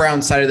Antonio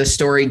Brown's side of the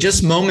story.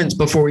 Just moments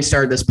before we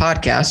started this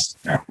podcast,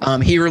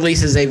 he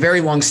releases a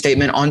very long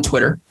statement on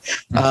Twitter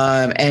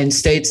and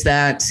states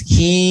that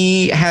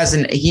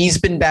he's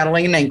been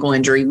battling an ankle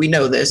injury. We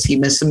know this. He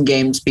missed some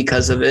games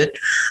because of it.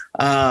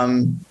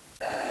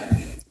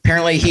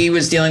 Apparently he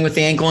was dealing with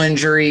the ankle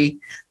injury.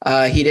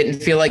 He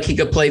didn't feel like he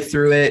could play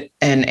through it.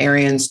 And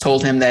Arians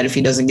told him that if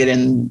he doesn't get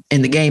in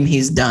the game,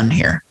 he's done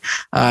here.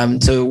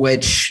 To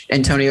which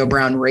Antonio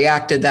Brown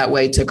reacted that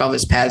way, took off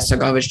his pads,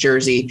 took off his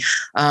jersey.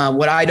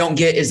 What I don't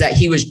get is that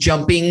he was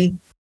jumping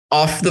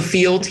off the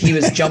field. He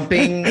was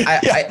jumping.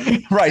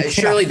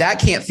 Surely that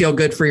can't feel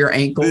good for your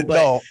ankle. But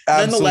no,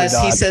 nonetheless,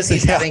 not. He says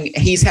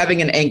he's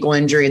having an ankle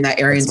injury and that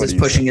Arians is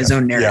pushing his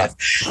own narrative.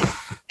 Yeah.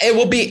 It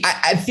will be.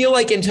 I feel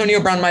like Antonio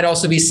Brown might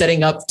also be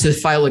setting up to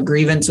file a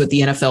grievance with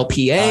the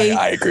NFLPA.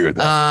 I agree with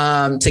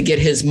that. To get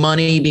his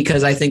money,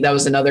 because I think that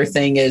was another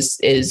thing is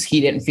he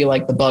didn't feel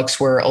like the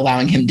Bucs were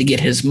allowing him to get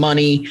his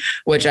money,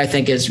 which I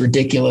think is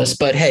ridiculous.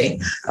 But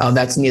hey,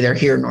 that's neither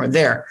here nor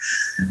there.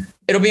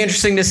 It'll be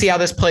interesting to see how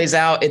this plays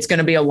out. It's going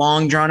to be a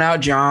long, drawn out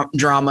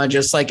drama,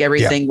 just like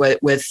everything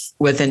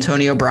with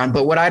Antonio Brown.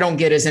 But what I don't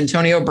get is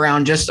Antonio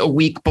Brown just a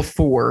week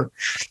before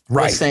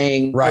was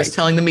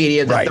telling the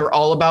media that they're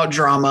all about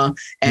drama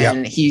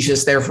and he's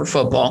just there for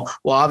football.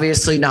 Well,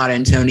 obviously not,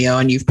 Antonio.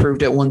 And you've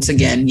proved it once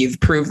again.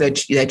 You've proved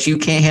that you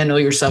can't handle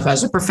yourself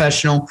as a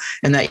professional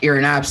and that you're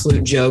an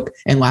absolute joke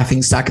and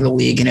laughing stock of the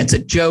league. And it's a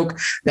joke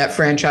that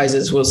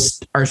franchises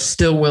are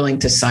still willing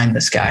to sign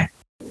this guy.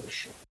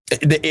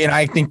 And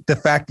I think the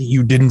fact that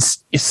you didn't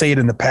say it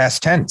in the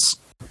past tense,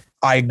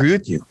 I agree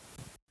with you.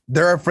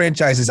 There are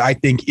franchises, I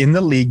think, in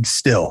the league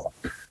still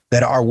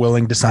that are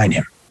willing to sign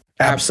him.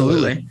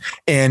 Absolutely.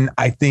 And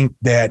I think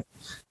that,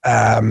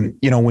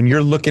 when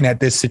you're looking at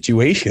this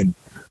situation,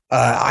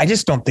 I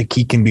just don't think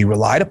he can be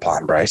relied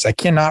upon, Bryce. I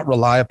cannot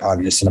rely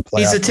upon this in a playoff.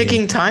 He's a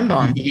ticking time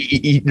bomb.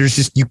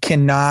 You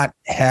cannot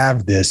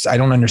have this. I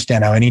don't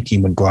understand how any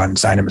team would go out and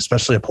sign him,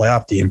 especially a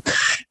playoff team.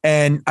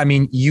 And I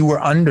mean, you were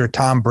under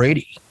Tom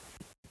Brady.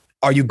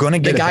 Are you going to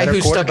get the guy who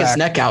stuck his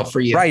neck out for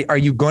you? Right. Are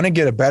you going to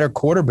get a better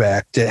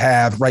quarterback to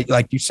have,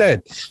 like you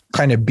said,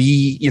 kind of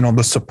be,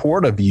 the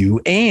support of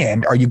you?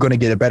 And are you going to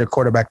get a better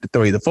quarterback to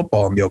throw you the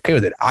football and be okay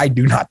with it? I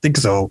do not think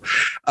so.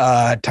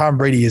 Tom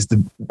Brady is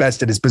the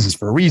best at his business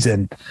for a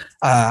reason.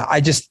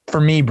 For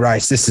me,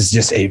 Bryce, this is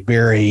just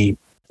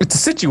it's a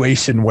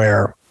situation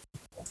where,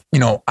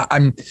 the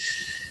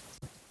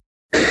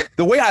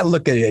way I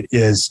look at it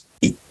is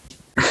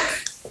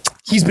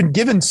he's been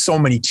given so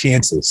many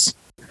chances.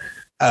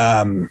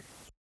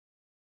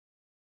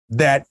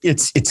 That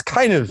it's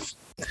kind of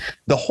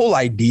the whole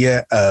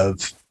idea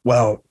of,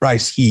 well,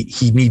 Bryce,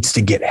 he needs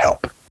to get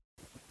help.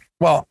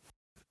 Well,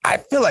 I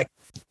feel like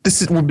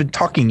we've been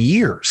talking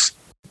years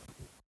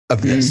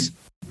of this,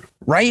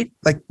 right?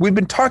 Like we've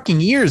been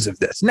talking years of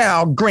this.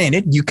 Now,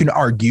 granted, you can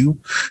argue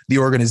the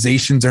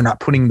organizations are not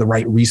putting the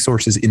right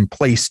resources in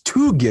place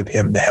to give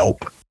him the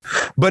help,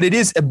 but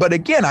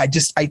again, I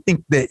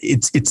think that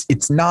it's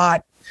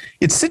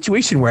a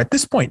situation where at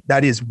this point,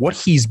 that is what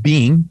he's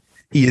being.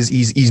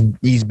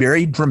 He's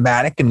very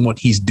dramatic in what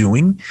he's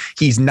doing.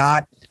 He's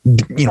not,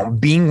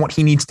 being what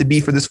he needs to be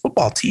for this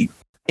football team.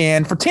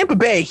 And for Tampa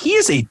Bay,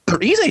 he's a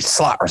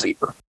slot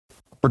receiver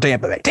for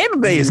Tampa Bay. Tampa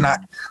Bay is not,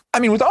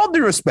 with all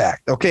due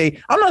respect,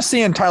 okay, I'm not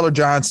saying Tyler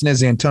Johnson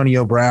is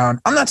Antonio Brown.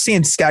 I'm not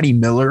saying Scotty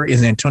Miller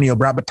is Antonio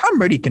Brown, but Tom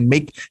Brady can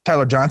make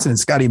Tyler Johnson and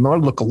Scotty Miller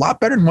look a lot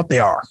better than what they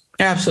are.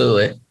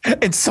 Absolutely.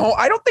 And so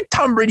I don't think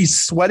Tom Brady's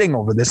sweating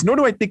over this, nor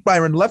do I think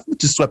Byron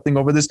Leftwich is sweating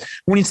over this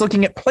when he's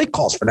looking at play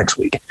calls for next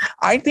week.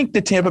 I think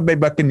the Tampa Bay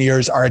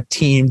Buccaneers are a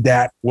team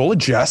that will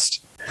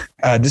adjust.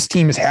 This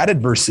team has had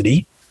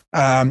adversity.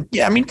 For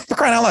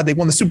crying out loud, they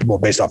won the Super Bowl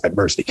based off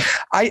adversity.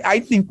 I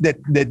think that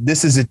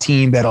this is a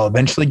team that'll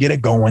eventually get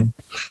it going.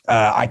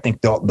 I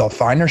think they'll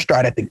find their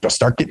stride. I think they'll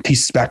start getting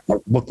pieces back,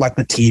 look like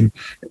the team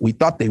that we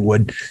thought they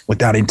would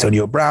without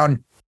Antonio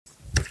Brown.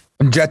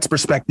 From Jets'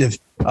 perspective,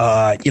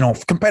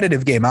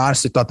 competitive game. I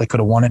honestly thought they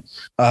could have won it.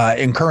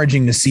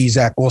 Encouraging to see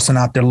Zach Wilson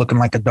out there looking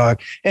like a dog,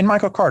 and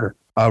Michael Carter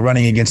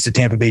running against the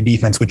Tampa Bay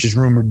defense, which is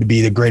rumored to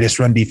be the greatest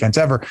run defense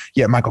ever.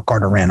 Yet Michael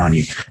Carter ran on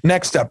you.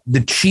 Next up,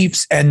 the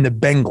Chiefs and the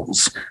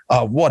Bengals.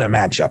 What a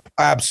matchup.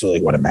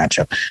 Absolutely what a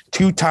matchup.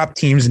 Two top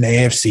teams in the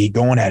AFC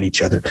going at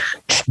each other.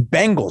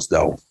 Bengals,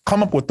 though,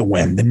 come up with the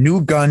win. The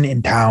new gun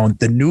in town,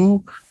 the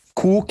new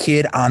cool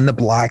kid on the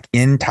block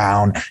in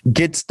town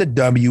gets the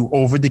W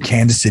over the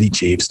Kansas City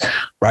Chiefs.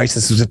 Bryce,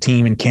 this was a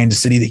team in Kansas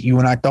City that you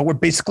and I thought were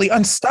basically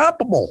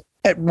unstoppable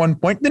at one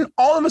point. Then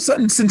all of a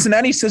sudden,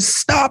 Cincinnati says,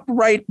 stop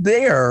right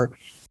there.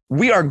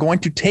 We are going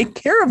to take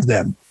care of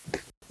them.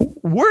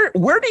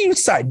 Where do you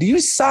side? Do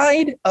you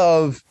side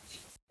of,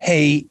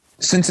 hey,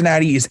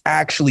 Cincinnati is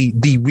actually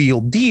the real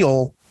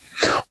deal?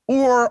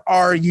 Or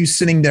are you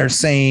sitting there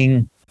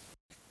saying,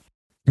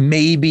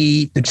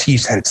 maybe the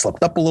Chiefs had it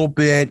slipped up a little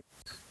bit?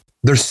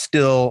 There's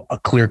still a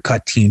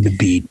clear-cut team to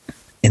beat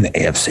in the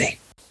AFC.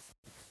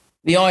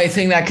 The only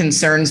thing that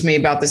concerns me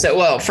about this,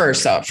 well,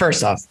 first off,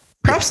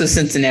 props to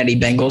Cincinnati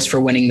Bengals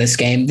for winning this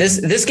game.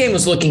 This game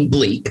was looking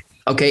bleak.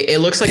 Okay, it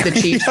looks like the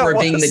Chiefs were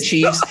being the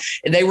Chiefs.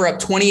 They were up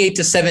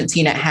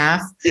 28-17 at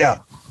half. Yeah.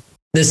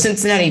 The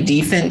Cincinnati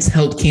defense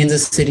held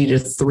Kansas City to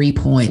 3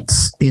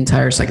 points the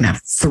entire second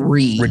half.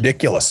 3.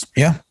 Ridiculous.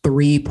 Yeah.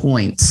 3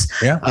 points.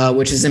 Yeah.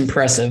 Which is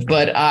impressive.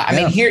 But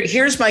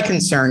here's my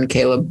concern,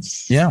 Caleb.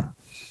 Yeah.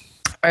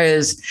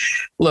 Is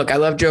look, I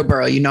love Joe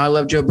Burrow. I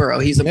love Joe Burrow.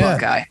 He's a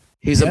Buckeye.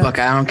 He's a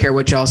Buckeye. I don't care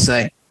what y'all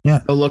say.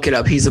 Yeah. Go look it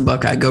up. He's a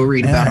Buckeye. Go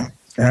read about him.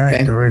 All right.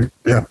 Okay? Go read.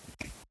 Yeah.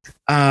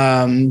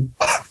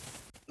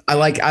 I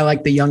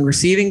like the young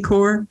receiving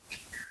core.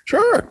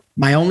 Sure.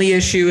 My only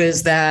issue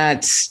is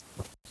that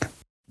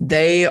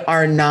they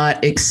are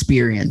not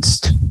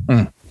experienced.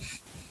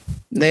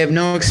 They have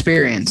no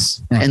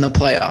experience in the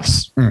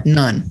playoffs.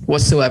 None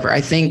whatsoever. I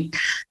think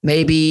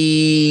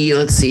maybe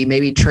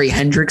Trey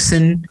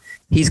Hendrickson.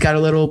 He's got a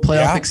little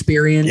playoff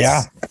experience.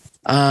 Yeah.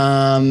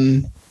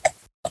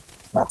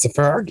 That's a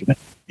fair argument.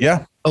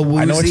 Yeah. Awuzie,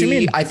 I know what you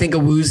mean. I think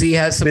Awuzie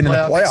has some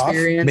playoff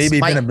experience. Maybe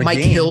Mike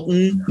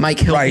Hilton.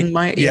 Right.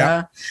 Might.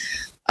 Yeah.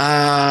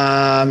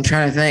 I'm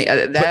trying to think.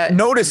 But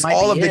notice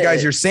all of the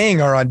guys you're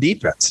saying are on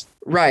defense.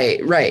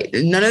 Right.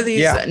 None of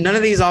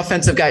these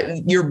offensive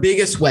guys, your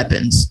biggest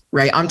weapons,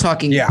 right? I'm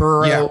talking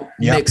Burrow,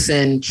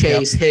 Mixon,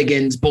 Chase,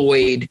 Higgins,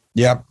 Boyd,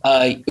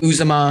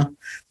 Uzomah.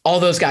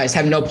 All those guys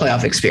have no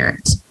playoff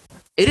experience.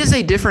 It is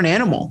a different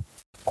animal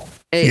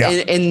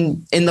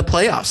in the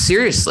playoffs.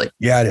 Seriously.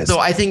 Yeah, it is. So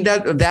I think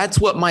that's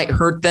what might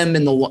hurt them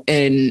in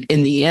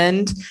the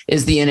end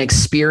is the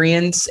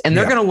inexperience, and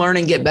they're going to learn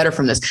and get better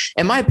from this.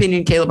 In my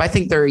opinion, Caleb, I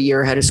think they're a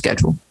year ahead of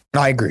schedule.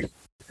 I agree.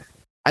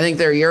 I think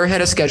they're a year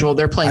ahead of schedule.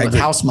 They're playing with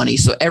house money.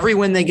 So every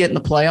win they get in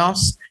the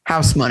playoffs,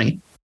 house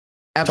money.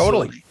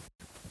 Absolutely.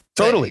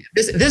 Totally.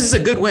 This is a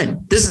good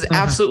win. This is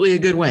absolutely a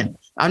good win.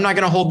 I'm not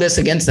going to hold this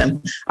against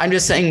them. I'm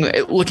just saying,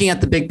 looking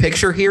at the big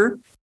picture here,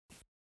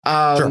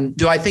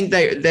 do I think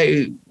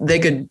they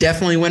could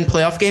definitely win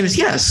playoff games?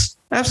 Yes,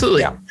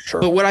 absolutely. Yeah,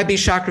 sure. But would I be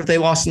shocked if they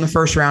lost in the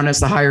first round as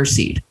the higher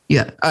seed?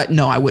 Yeah.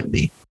 No, I wouldn't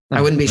be.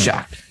 I wouldn't be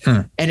shocked.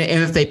 And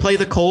if they play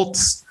the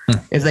Colts,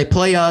 if they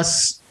play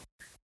us,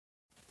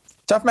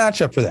 tough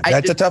matchup for them.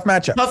 That's a tough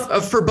matchup.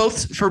 Tough for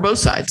both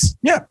sides.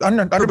 Yeah,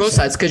 for both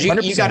sides, because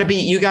you got to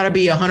be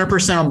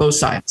 100% on both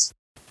sides.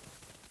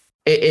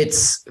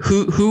 It's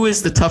who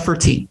is the tougher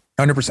team?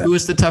 100%. Who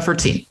is the tougher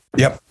team?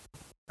 Yep.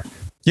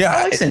 Yeah,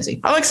 I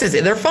like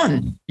Cincy. They're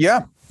fun.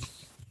 Yeah,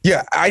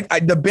 yeah.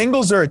 The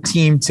Bengals are a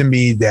team to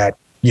me that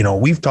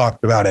we've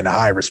talked about in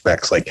high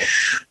respects. Like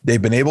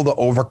they've been able to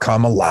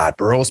overcome a lot.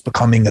 Burrow's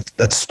becoming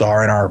a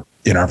star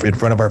in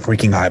front of our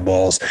freaking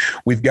eyeballs.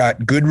 We've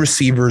got good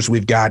receivers.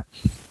 We've got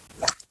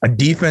a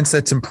defense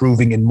that's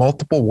improving in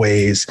multiple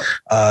ways.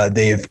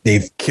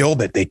 They've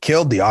killed it. They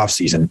killed the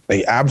offseason.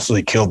 They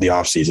absolutely killed the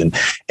offseason,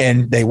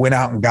 and they went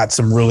out and got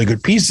some really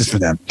good pieces for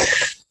them.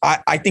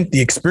 I think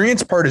the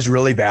experience part is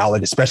really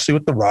valid, especially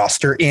with the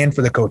roster and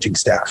for the coaching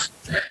staff.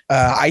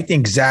 I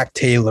think Zach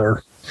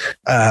Taylor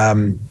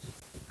might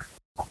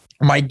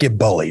get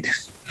bullied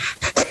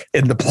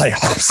in the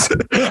playoffs.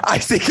 I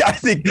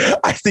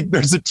think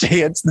there's a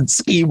chance that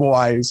scheme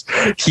wise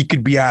he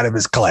could be out of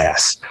his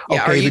class.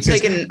 Yeah, okay,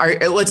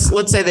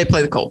 let's say they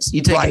play the Colts.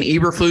 You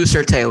taking Eberflus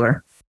or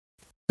Taylor?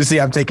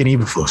 I'm taking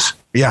Eberflus.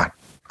 Yeah.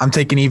 I'm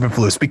taking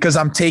Eberflus because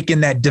I'm taking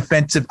that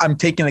defensive. I'm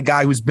taking a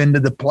guy who's been to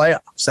the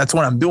playoffs. That's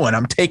what I'm doing.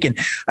 I'm taking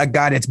a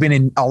guy that's been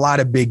in a lot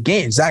of big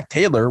games. Zach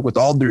Taylor, with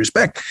all due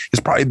respect, has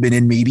probably been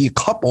in maybe a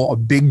couple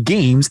of big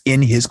games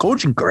in his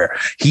coaching career.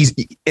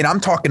 And I'm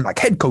talking like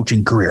head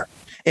coaching career.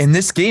 And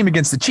this game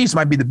against the Chiefs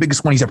might be the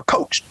biggest one he's ever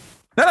coached.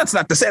 Now, that's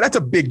not to say that's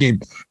a big game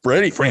for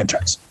any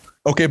franchise.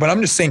 Okay, but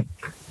I'm just saying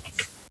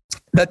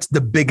that's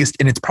the biggest,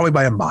 and it's probably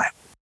by a mile.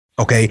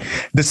 Okay,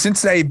 the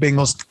Cincinnati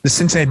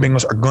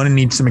Bengals are going to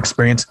need some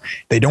experience.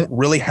 They don't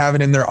really have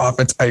it in their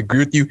offense. I agree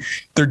with you.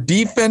 Their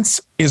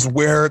defense is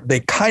where they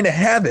kind of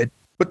have it.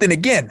 But then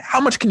again, how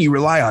much can you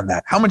rely on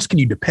that? How much can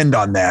you depend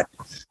on that?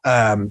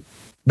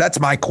 That's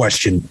my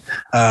question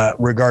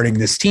regarding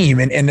this team.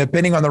 And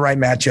depending on the right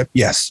matchup,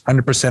 yes,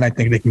 100%, I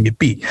think they can get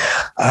beat.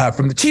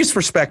 From the Chiefs'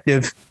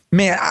 perspective,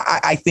 man,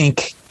 I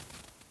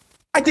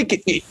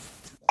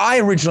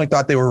originally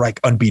thought they were like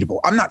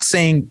unbeatable. I'm not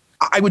saying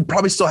I would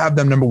probably still have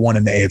them number one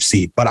in the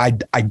AFC, but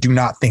I do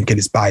not think it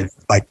is by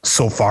like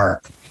so far.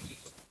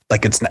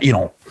 Like it's not,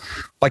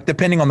 like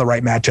depending on the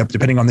right matchup,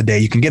 depending on the day,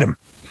 you can get them.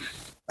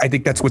 I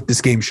think that's what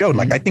this game showed.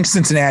 Like I think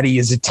Cincinnati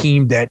is a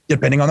team that,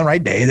 depending on the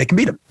right day, they can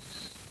beat them.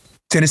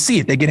 Tennessee,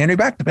 if they get Henry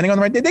back, depending on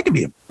the right day, they can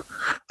beat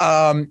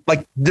them.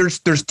 Like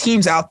there's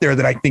teams out there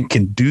that I think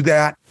can do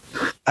that.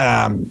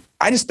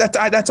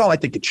 That's all I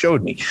think it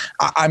showed me.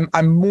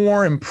 I'm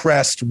more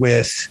impressed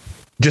with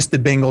just the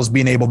Bengals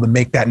being able to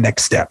make that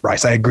next step,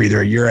 Bryce. I agree.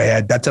 They're a year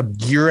ahead. That's a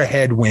year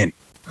ahead win.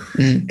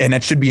 And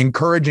that should be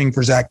encouraging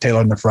for Zach Taylor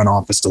in the front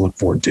office to look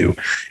forward to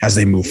as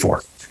they move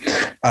forward.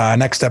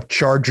 Next up,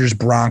 Chargers,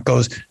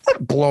 Broncos,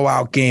 a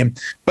blowout game.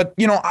 But,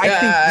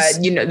 I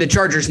think the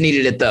Chargers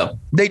needed it, though.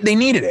 They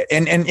needed it.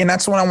 And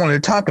that's what I wanted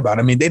to talk about.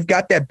 I mean, they've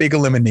got that big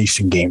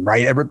elimination game,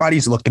 right?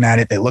 Everybody's looking at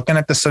it. They're looking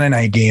at the Sunday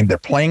night game. They're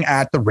playing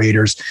at the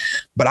Raiders.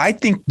 But I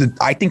think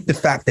the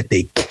fact that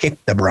they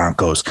kicked the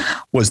Broncos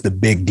was the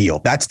big deal.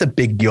 That's the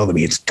big deal to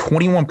me. It's a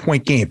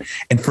 21-point game.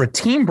 And for a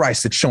team,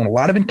 Bryce, that's shown a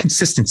lot of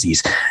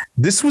inconsistencies,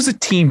 this was a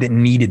team that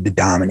needed to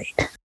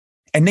dominate.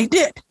 And they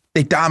did.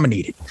 They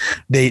dominated.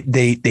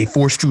 They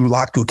forced Drew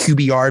Lock to a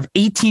QBR of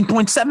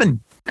 18.7.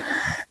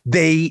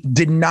 They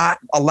did not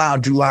allow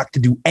Drew Lock to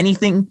do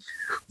anything.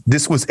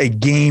 This was a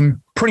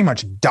game pretty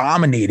much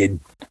dominated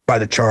by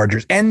the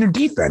Chargers and their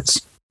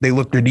defense.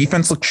 Their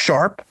defense looked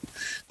sharp.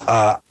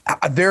 A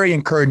very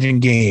encouraging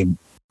game.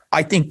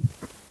 I think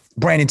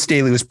Brandon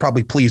Staley was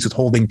probably pleased with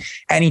holding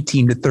any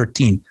team to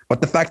 13,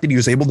 but the fact that he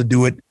was able to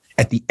do it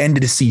at the end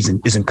of the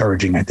season is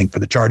encouraging, I think, for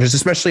the Chargers,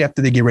 especially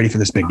after they get ready for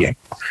this big game.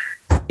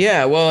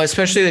 Yeah, well,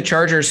 especially the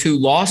Chargers, who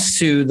lost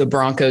to the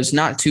Broncos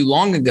not too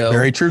long ago.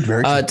 Very true.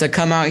 Very true. To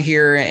come out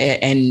here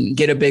and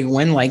get a big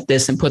win like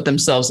this and put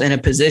themselves in a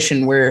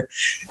position where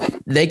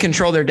they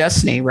control their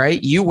destiny,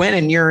 right? You win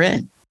and you're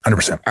in.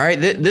 100%. All right.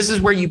 This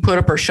is where you put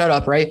up or shut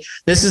up, right?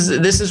 This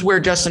is where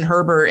Justin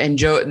Herbert and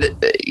Joe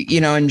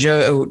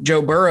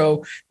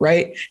Burrow,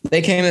 right?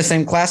 They came in the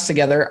same class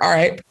together. All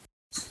right.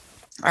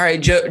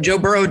 Joe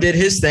Burrow did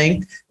his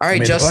thing. All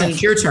right, Justin,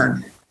 it's your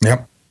turn.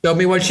 Yep. Show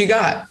me what you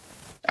got.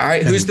 All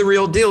right, who's the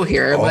real deal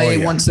here?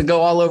 Everybody wants to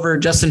go all over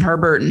Justin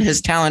Herbert and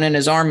his talent and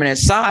his arm and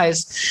his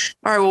size.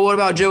 All right, well, what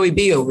about Joey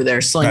B over there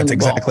slinging the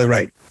ball?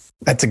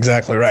 That's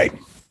exactly right.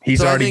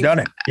 He's already done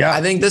it. Yeah.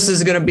 I think this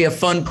is going to be a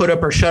fun put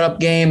up or shut up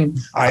game.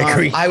 I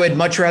agree. I would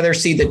much rather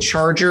see the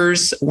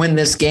Chargers win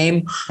this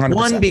game. 100%.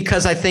 One,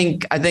 because I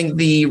think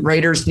the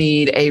Raiders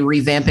need a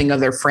revamping of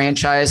their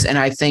franchise. And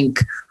I think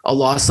a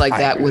loss like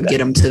that would get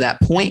them to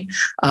that point.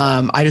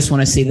 I just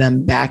want to see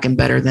them back and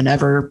better than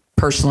ever.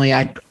 Personally,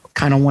 I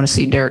kind of want to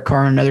see Derek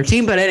Carr on another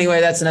team, but anyway,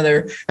 that's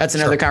another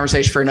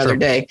conversation for another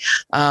day.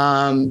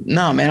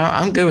 No, man,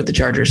 I'm good with the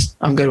Chargers.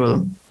 I'm good with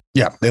them.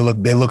 Yeah, they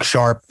look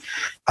sharp.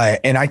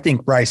 And I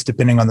think, Bryce,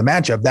 depending on the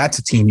matchup, that's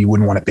a team you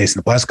wouldn't want to face in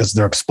the playoffs because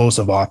they're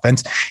explosive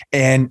offense.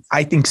 And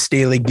I think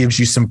Staley gives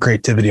you some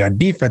creativity on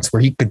defense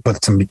where he could put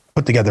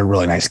together a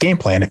really nice game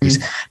plan if he's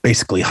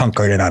basically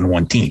hunkered in on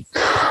one team.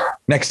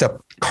 Next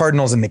up,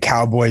 Cardinals and the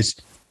Cowboys.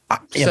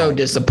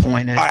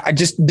 Disappointed.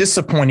 Just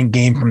disappointing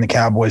game from the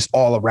Cowboys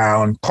all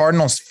around.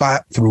 Cardinals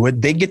fought through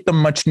it. They get the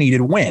much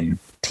needed win.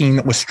 Team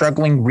that was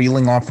struggling,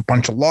 reeling off a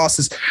bunch of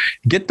losses,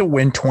 get the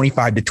win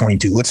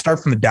 25-22. Let's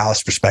start from the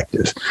Dallas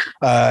perspective.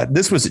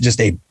 This was just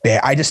a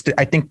bad.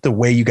 I think the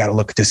way you got to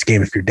look at this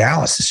game, if you're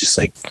Dallas, is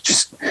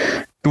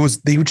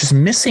they were just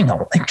missing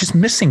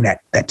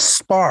that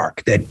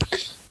spark,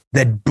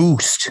 that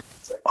boost,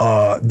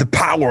 the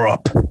power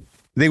up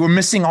They were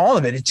missing all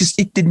of it.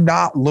 It did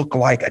not look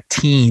like a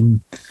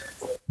team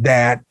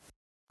that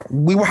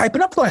we were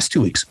hyping up the last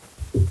 2 weeks.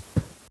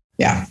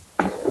 Yeah.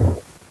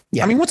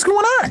 I mean, what's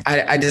going on?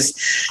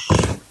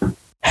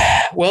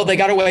 Well, they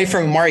got away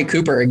from Amari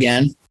Cooper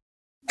again.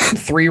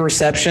 3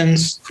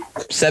 receptions,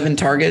 7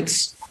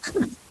 targets.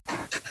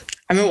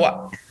 I mean,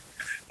 what?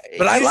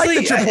 But I like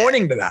that you're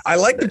pointing to that. I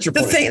like that you're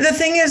pointing. The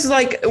thing is,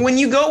 like, when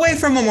you go away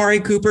from Amari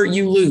Cooper,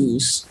 you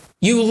lose,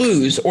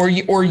 or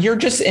you're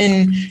just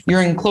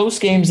you're in close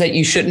games that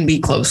you shouldn't be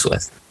close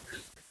with.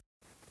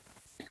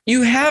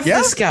 You have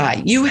this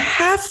guy.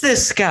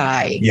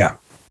 Yeah.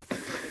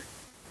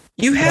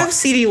 You have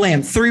CeeDee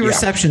Lamb, 3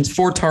 receptions,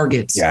 4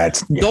 targets.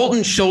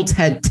 Dalton Schultz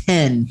had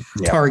 10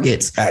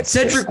 targets.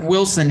 Cedric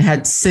Wilson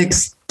had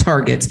 6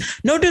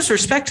 targets. No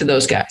disrespect to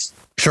those guys.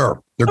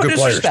 Sure. They're good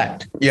players.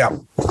 Yeah.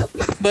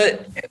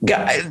 But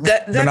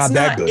that's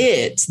not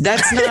it.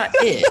 That's not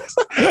it.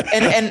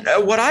 And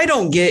what I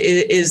don't get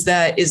is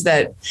that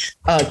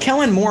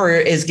Kellen Moore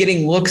is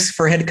getting looks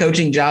for head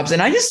coaching jobs,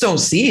 and I just don't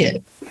see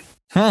it.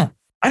 I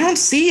don't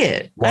see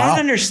it. Wow. I don't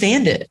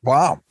understand it.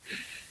 Wow.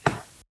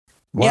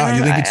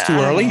 You think it's too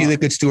early? You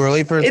think it's too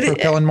early for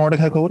Kellen Moore to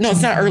head coach? No,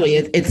 it's not early.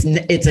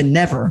 It's a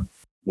never.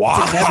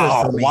 Wow. It's a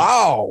never for me.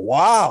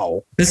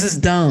 Wow. This is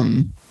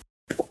dumb.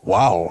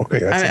 Wow. Okay.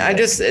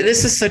 This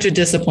is such a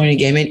disappointing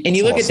game. And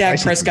you look at Dak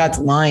Prescott's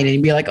line and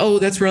you'd be like, oh,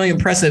 that's really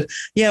impressive.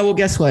 Yeah, well,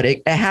 guess what?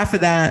 Half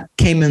of that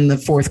came in the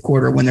fourth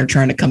quarter when they're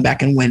trying to come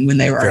back and win when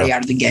they were already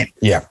out of the game.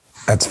 Yeah,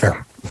 that's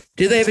fair.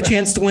 Did they have a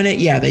chance to win it?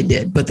 Yeah, they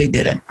did, but they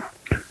didn't.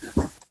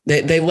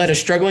 They let a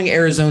struggling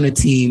Arizona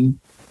team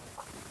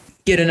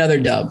get another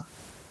dub.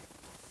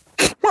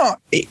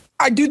 Well,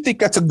 I do think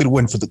that's a good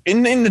win for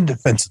in the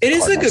defense. It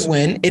is a good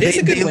win. It is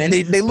a good win.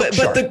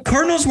 But the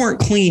Cardinals weren't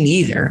clean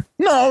either.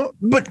 No,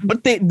 but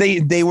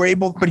they were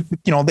able. But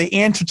they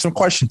answered some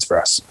questions for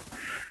us.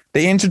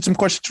 They answered some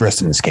questions for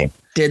us in this game.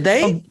 Did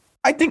they?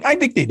 I think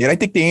they did. I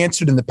think they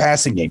answered in the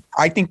passing game.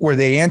 I think where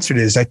they answered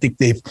is a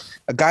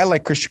guy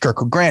like Christian Kirk,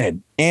 who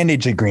granted, and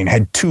AJ Green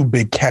had 2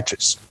 big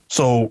catches.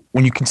 So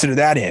when you consider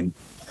that in,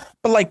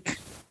 but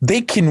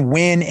they can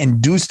win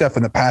and do stuff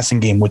in the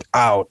passing game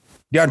without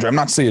DeAndre. I'm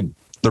not saying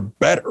they're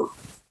better.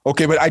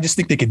 Okay, but I just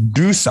think they could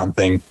do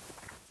something.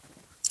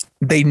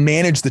 They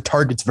manage the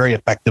targets very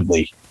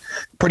effectively.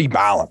 Pretty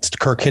balanced.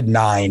 Kirk had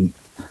 9,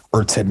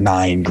 Ertz had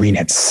 9, Green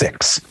had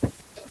 6.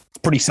 It's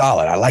pretty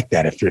solid. I like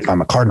that if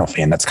I'm a Cardinal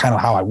fan. That's kind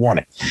of how I want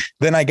it.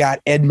 Then I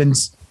got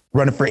Edmonds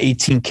running for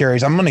 18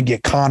 carries. I'm going to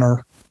get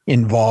Connor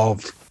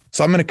involved.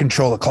 So I'm going to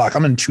control the clock.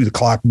 I'm going to chew the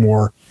clock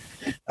more.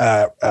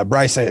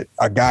 Bryce, a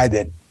guy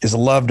that is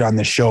loved on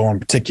this show,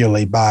 and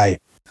particularly by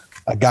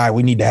a guy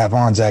we need to have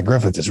on, Zach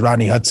Griffith, is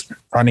Rodney Hudson.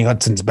 Rodney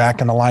Hudson's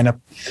back in the lineup,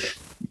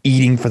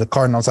 eating for the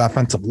Cardinals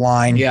offensive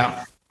line.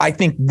 Yeah. I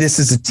think this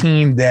is a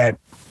team that,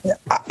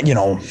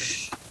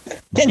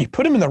 again, you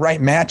put them in the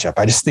right matchup.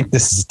 I just think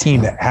this is a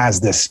team that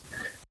has this.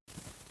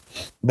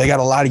 They got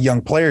a lot of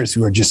young players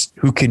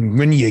who can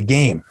win you a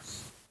game.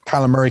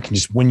 Kyler Murray can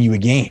just win you a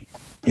game.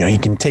 He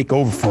can take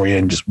over for you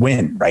and just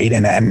win, right?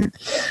 And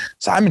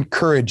so I'm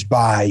encouraged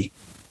by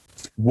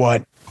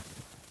what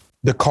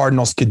the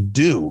Cardinals could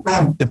do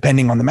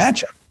depending on the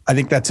matchup. I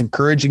think that's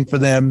encouraging for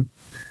them.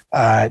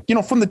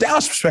 From the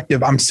Dallas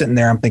perspective, I'm sitting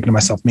there, I'm thinking to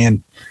myself,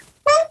 man,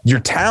 your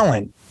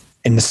talent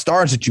and the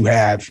stars that you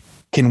have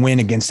can win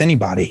against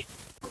anybody.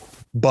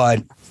 But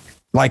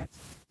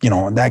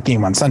in that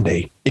game on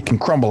Sunday, it can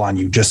crumble on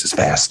you just as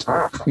fast.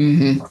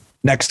 Mm-hmm.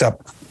 Next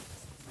up,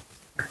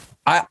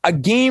 a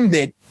game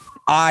that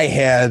I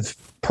have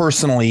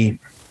personally,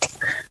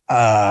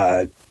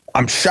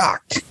 I'm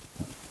shocked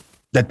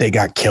that they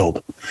got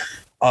killed.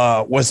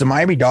 Was the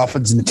Miami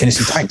Dolphins and the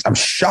Tennessee Titans. I'm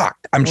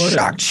shocked. I'm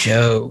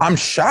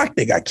shocked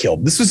they got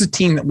killed. This was a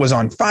team that was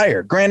on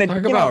fire. Granted,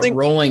 talk about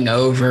rolling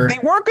over. They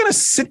weren't going to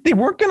sit. They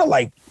weren't going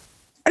to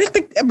I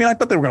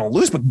thought they were going to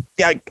lose, but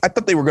I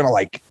thought they were going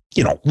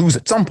to lose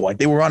at some point.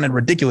 They were on a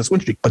ridiculous win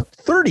streak, but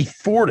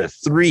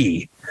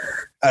 34-3,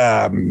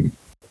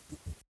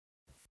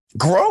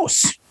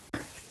 gross.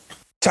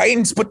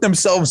 Titans put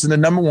themselves in the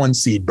number 1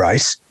 seed,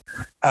 Bryce.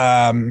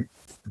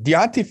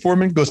 Deontay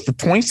Foreman goes for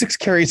 26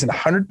 carries and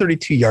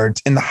 132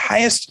 yards, and the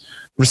highest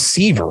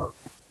receiver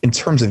in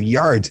terms of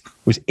yards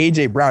was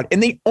A.J. Brown.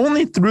 And they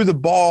only threw the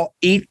ball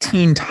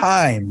 18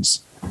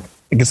 times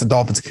against the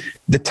Dolphins.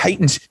 The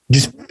Titans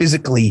just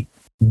physically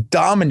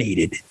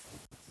dominated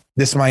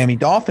this Miami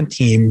Dolphin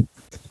team.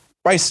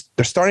 Bryce,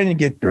 they're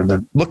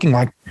looking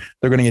like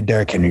they're going to get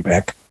Derrick Henry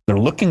back. They're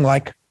looking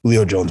like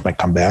Julio Jones might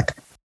come back.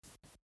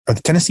 Are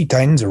the Tennessee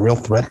Titans a real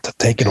threat to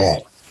take it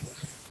all?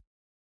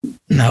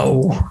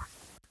 No.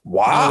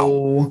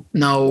 Wow.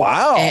 No.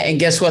 Wow. And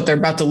guess what? They're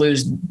about to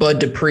lose Bud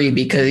Dupree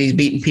because he's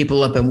beating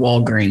people up in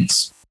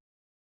Walgreens.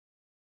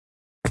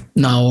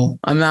 No,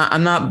 I'm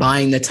not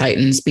buying the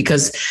Titans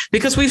because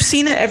we've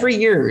seen it every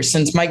year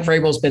since Mike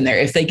Vrabel's been there.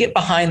 If they get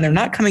behind, they're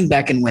not coming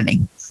back and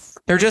winning.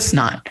 They're just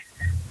not.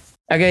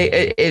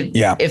 Okay. If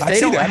they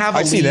don't have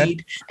a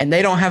lead and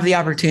they don't have the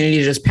opportunity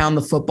to just pound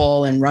the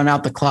football and run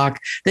out the clock,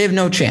 they have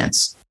no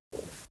chance.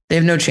 They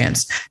have no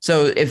chance.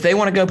 So if they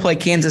want to go play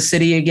Kansas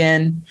City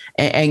again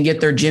and get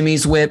their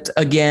jimmies whipped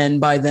again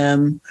by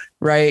them,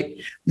 right,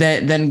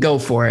 then go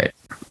for it.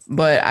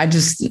 But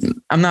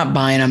I'm not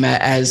buying them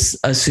as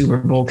a Super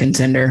Bowl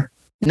contender.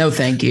 No,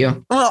 thank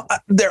you. Well,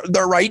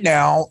 they're right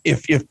now.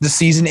 If the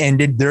season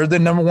ended, they're the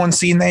number one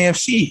seed in the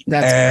AFC.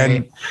 That's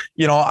great.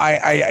 You know,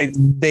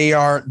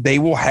 they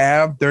will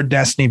have their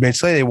destiny.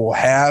 Basically, they will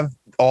have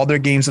all their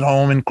games at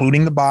home,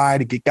 including the bye,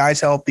 to get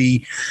guys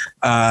healthy.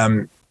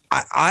 I'm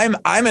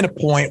at a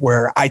point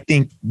where I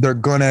think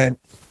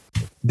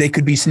they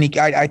could be sneaky.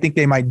 I think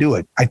they might do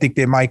it. I think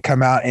they might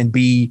come out and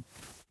be.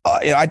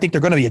 I think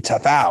they're going to be a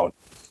tough out.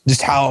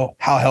 Just how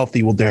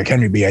healthy will Derrick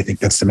Henry be? I think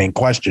that's the main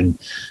question.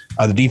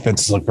 The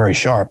defenses look very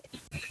sharp.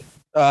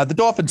 The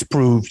Dolphins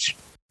proved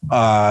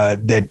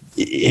that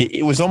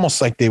it was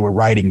almost like they were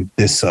riding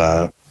this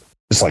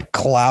like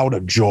cloud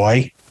of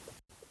joy,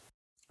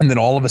 and then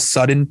all of a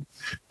sudden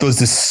there was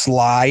this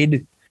slide.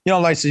 You know,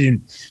 like you're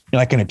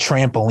like in a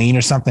trampoline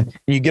or something,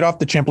 and you get off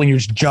the trampoline, you're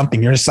just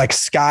jumping. You're just like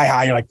sky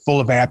high. You're like full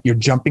of air. You're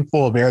jumping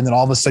full of air, and then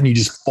all of a sudden you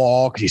just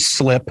fall because you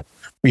slip or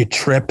you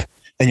trip,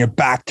 and you're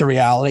back to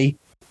reality.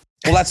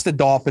 Well, that's the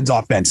Dolphins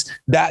offense.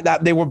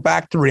 That they were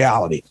back to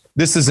reality.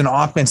 This is an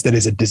offense that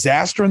is a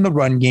disaster in the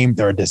run game.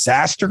 They're a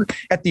disaster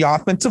at the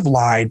offensive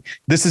line.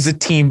 This is a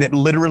team that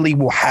literally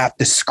will have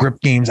to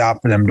script games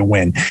out for them to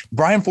win.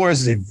 Brian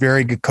Flores is a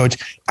very good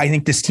coach. I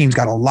think this team's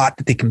got a lot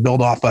that they can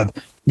build off of,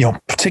 you know,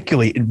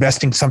 particularly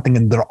investing something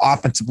in their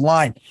offensive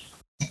line.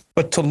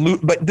 But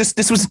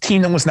this was a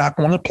team that was not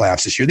going to the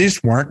playoffs this year. They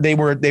just weren't. They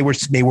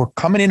were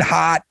coming in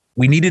hot.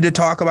 We needed to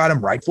talk about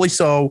them, rightfully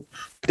so.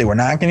 But they were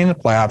not getting in the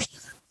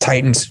playoffs.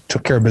 Titans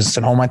took care of business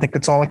at home. I think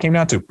that's all it came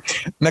down to.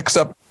 Next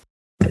up,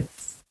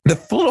 the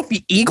Philadelphia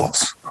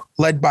Eagles,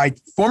 led by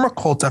former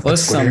Colts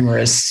offensive some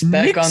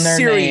respect Nick on their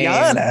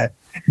Sirianni,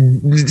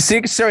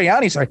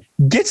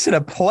 gets to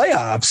the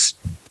playoffs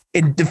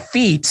and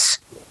defeats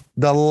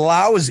the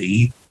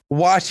lousy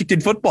Washington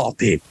football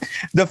team.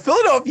 The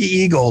Philadelphia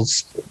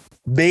Eagles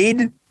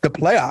made the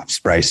playoffs,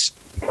 Bryce.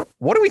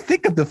 What do we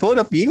think of the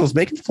Philadelphia Eagles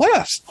making the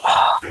playoffs?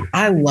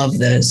 I love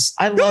this.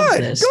 I love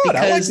this. Good.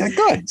 Because, I like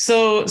that. Good.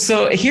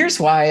 So here's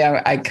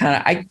why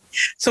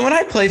so when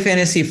I play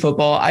fantasy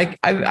football,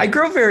 I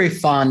grow very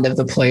fond of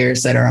the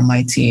players that are on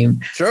my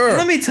team. Sure. And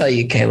let me tell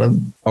you, Caleb.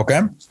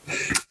 Okay.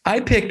 I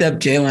picked up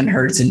Jalen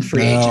Hurts in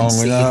free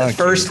agency the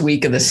first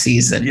week of the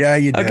season. Yeah,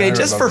 you did. Okay,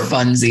 just for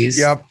funsies.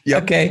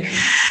 Yep. Okay.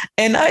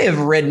 And I have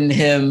ridden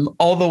him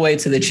all the way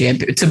to the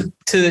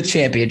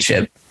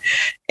championship.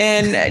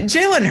 And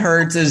Jalen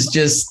Hurts is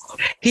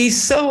he's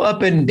so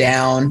up and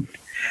down,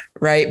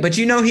 right? But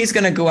you know he's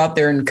going to go out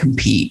there and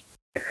compete.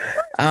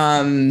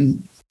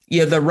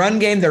 The run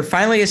game, they're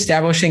finally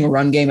establishing a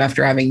run game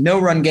after having no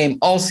run game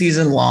all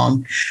season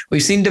long.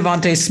 We've seen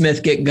Devontae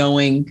Smith get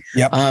going.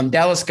 Yep.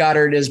 Dallas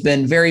Goedert has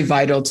been very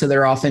vital to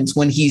their offense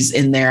when he's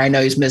in there. I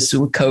know he's missed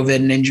with COVID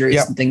and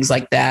injuries and things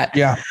like that.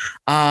 Yeah.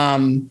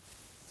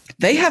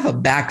 They have a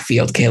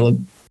backfield,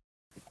 Caleb.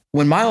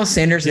 When Miles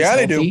Sanders is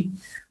healthy, they do.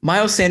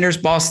 Miles Sanders,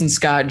 Boston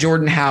Scott,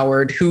 Jordan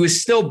Howard, who is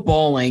still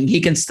balling.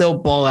 He can still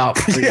ball out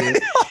for you.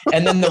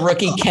 And then the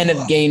rookie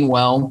Kenneth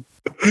Gainwell.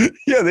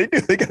 Yeah, they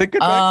do. They got a good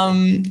back.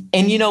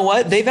 And you know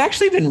what? They've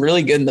actually been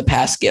really good in the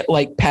pass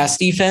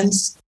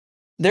defense.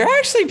 They're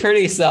actually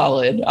pretty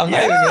solid.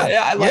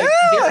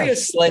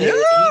 Darius Slay.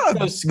 Yeah,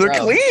 they're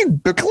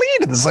clean. They're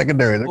clean in the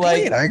secondary. They're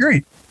clean. I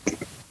agree.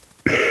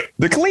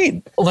 They're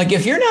clean. Like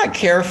if you're not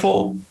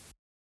careful.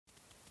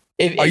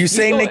 Are you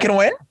saying they can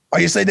win? Are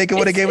you saying they can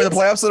win a game in the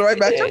playoffs in the right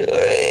matchup?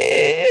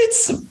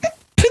 It's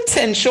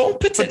potential.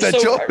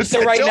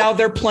 So right now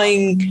they're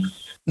playing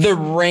the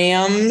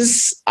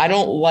Rams. I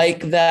don't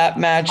like that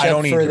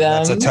matchup for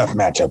them. That's a tough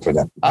matchup for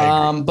them.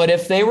 But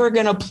if they were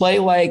going to play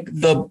like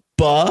the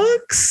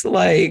Bucks,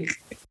 like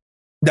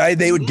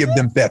they would give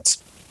them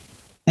fits.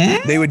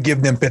 They would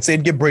give them fits.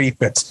 They'd give Brady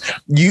fits.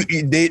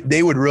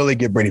 They would really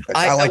give Brady fits.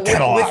 I like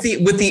that a lot.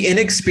 With the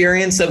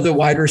inexperience of the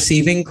wide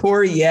receiving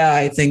core, yeah,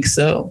 I think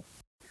so.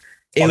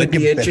 It would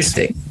be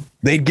interesting.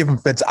 They'd give him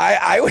fits.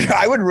 I would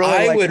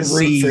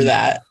root for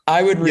that.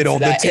 I would root for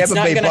that. The Tampa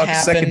Bay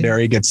Bucs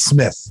secondary gets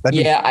Smith.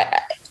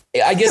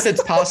 I guess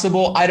it's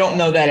possible. I don't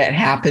know that it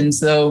happens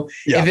though.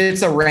 Yeah. If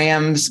it's a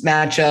Rams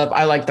matchup,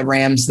 I like the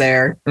Rams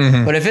there.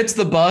 Mm-hmm. But if it's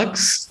the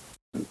Bucs,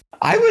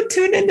 I would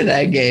tune into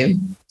that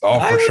game. Oh,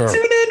 for sure. I would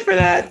tune in for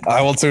that.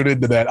 I will tune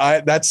into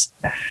that.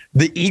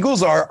 The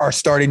Eagles are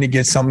starting to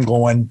get something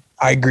going.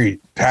 I agree.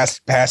 Pass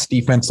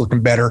defense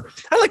looking better.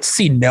 I like to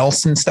see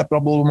Nelson step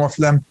up a little more for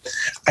them.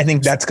 I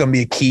think that's going to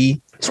be a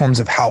key in terms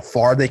of how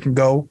far they can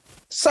go.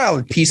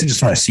 Solid piece. I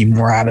just want to see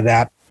more out of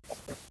that.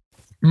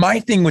 My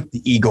thing with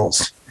the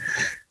Eagles,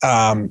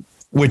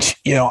 which,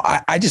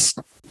 this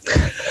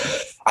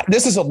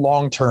is a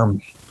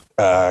long-term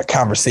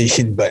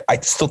conversation, but I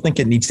still think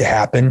it needs to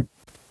happen.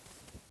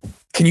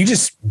 Can you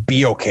just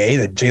be okay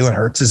that Jalen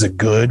Hurts is a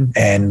good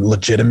and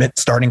legitimate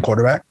starting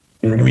quarterback?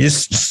 Can we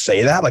just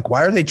say that? Like,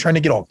 why are they trying to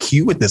get all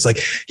cute with this? Like,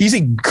 he's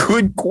a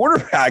good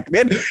quarterback,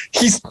 man.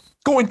 He's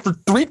going for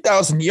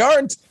 3,000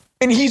 yards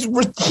and he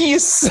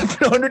is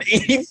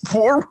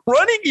 784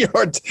 running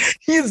yards.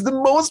 He is the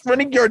most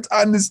running yards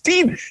on this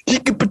team. He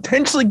could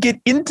potentially get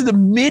into the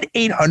mid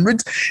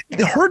 800s.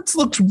 Hurts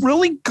looks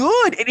really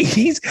good, and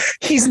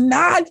he's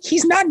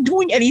not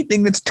doing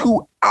anything that's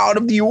too out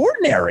of the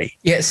ordinary.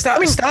 Yeah, stop.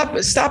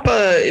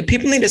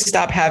 People need to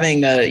stop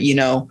having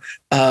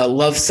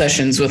love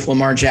sessions with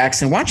Lamar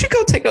Jackson. Why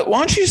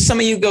don't some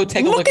of you go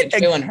take a look at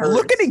Jalen Hurts?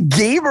 Look at a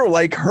gamer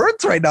like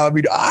Hurts right now. I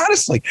mean,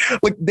 honestly,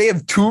 like they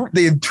have two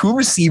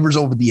receivers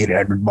over the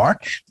 800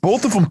 mark.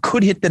 Both of them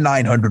could hit the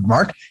 900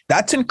 mark.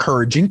 That's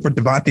encouraging for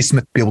Devontae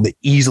Smith to be able to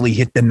easily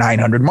hit the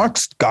 900 mark.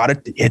 Got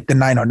it to hit the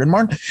 900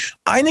 mark.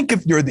 I think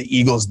if you're the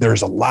Eagles,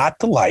 there's a lot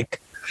to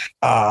like.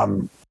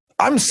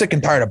 I'm sick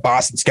and tired of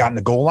Boston Scott in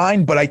the goal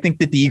line, but I think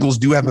that the Eagles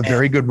do have a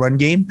very good run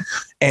game,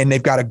 and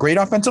they've got a great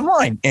offensive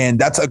line, and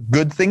that's a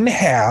good thing to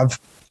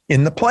have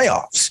in the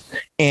playoffs.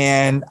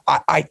 And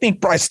I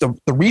think, Bryce, the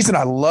reason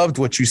I loved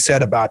what you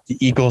said about the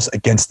Eagles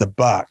against the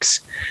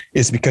Bucs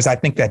is because I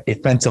think that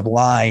defensive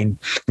line,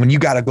 when you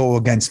got to go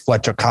against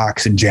Fletcher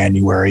Cox in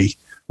January,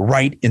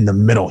 right in the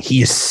middle,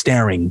 he is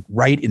staring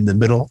right in the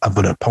middle of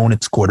an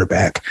opponent's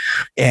quarterback.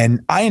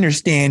 And I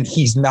understand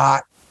he's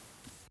not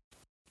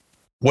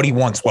what he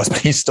once was, but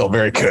he's still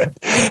very good.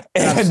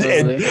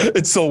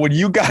 And so when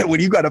you got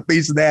to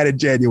face that in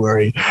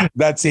January,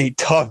 that's a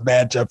tough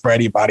matchup for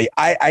anybody.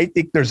 I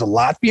think there's a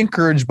lot to be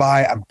encouraged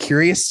by. I'm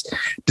curious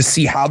to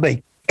see how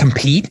they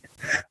compete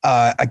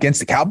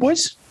against the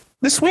Cowboys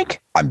this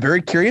week. I'm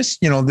very curious.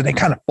 Do they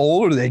kind of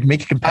fold, or do they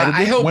make it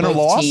competitive, win or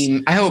loss?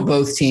 I hope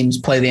both teams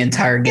play the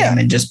entire game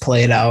and just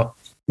play it out.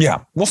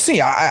 Yeah, we'll see.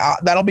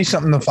 That'll be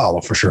something to follow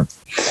for sure.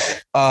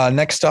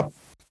 Next up,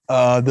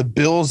 the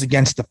Bills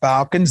against the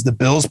Falcons. The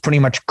Bills pretty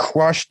much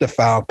crushed the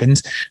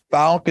Falcons.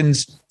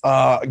 Falcons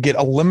get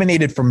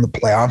eliminated from the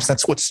playoffs.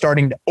 That's what's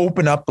starting to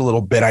open up a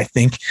little bit, I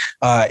think,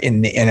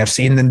 in the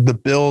NFC. And then the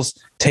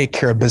Bills take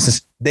care of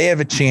business. They have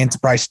a chance,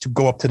 Bryce, to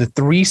go up to the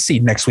 3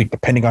 seed next week,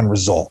 depending on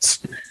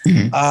results.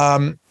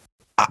 Mm-hmm.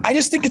 I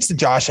just think it's the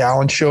Josh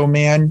Allen show,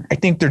 man. I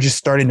think they're just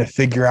starting to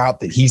figure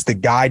out that he's the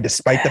guy,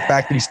 despite the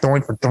fact that he's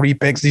throwing for 3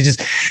 picks.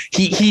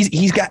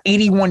 He's got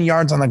 81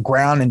 yards on the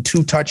ground and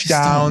 2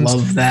 touchdowns.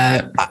 Love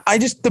that.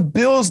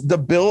 The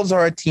Bills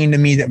are a team to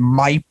me that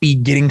might be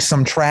getting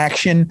some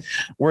traction.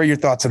 What are your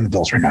thoughts on the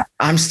Bills right now?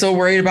 I'm still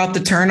worried about the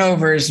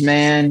turnovers,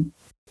 man.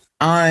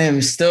 I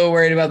am still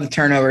worried about the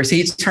turnovers.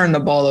 He's turned the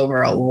ball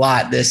over a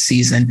lot this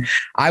season.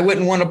 I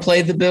wouldn't want to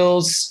play the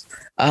Bills.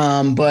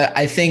 But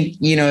I think,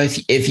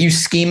 if you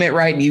scheme it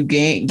right and you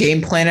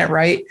game plan it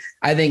right,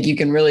 I think you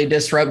can really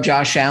disrupt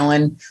Josh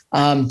Allen.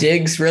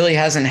 Diggs really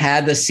hasn't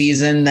had the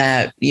season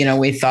that,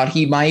 we thought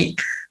he might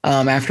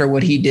after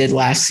what he did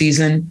last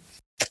season.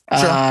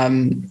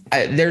 Sure.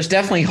 There's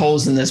definitely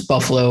holes in this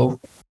Buffalo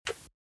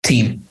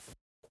team.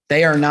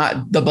 They are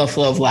not the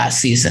Buffalo of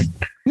last season,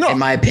 in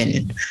my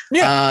opinion.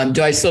 Yeah.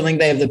 Do I still think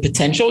they have the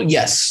potential?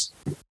 Yes,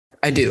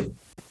 I do.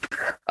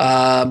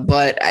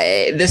 But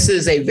this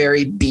is a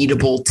very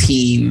beatable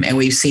team, and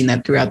we've seen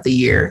that throughout the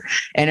year.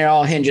 And it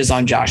all hinges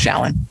on Josh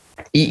Allen.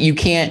 You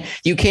can't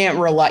give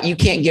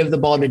the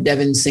ball to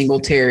Devin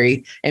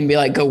Singletary and be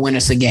like, go win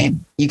us a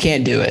game. You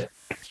can't do it.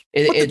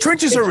 The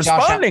trenches are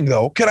responding,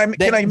 though. Can I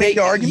make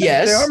the argument?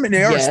 Yes,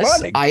 they are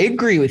responding. I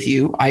agree with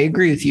you.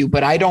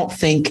 But I don't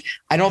think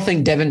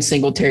Devin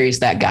Singletary is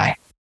that guy.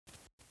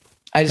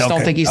 I just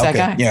don't think he's that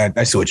guy. Yeah,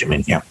 I see what you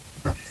mean. Yeah.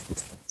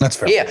 That's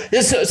fair.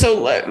 Yeah.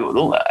 So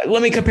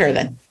let me compare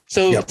then.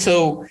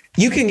 So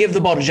you can give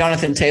the ball to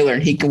Jonathan Taylor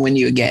and he can win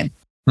you a game.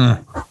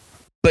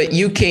 But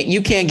you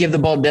can't give the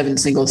ball to Devin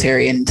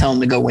Singletary and tell him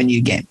to go win you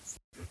a game.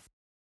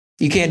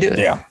 You can't do it.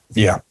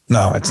 Yeah.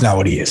 No, it's not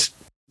what he is.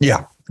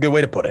 Yeah. Good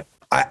way to put it.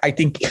 I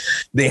think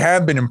they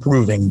have been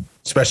improving,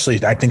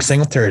 especially I think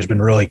Singletary has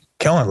been really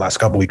killing the last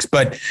couple of weeks.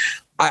 But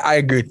I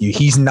agree with you.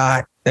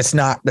 That's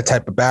not the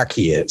type of back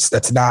he is.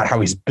 That's not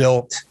how he's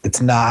built. It's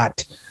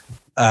not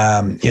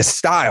his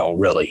style,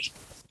 really.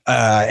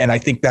 And I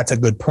think that's a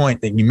good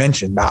point that you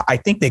mentioned. I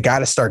think they got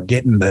to start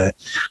getting the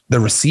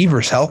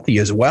receivers healthy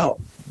as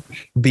well.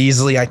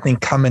 Beasley, I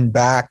think, coming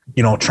back,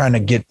 trying to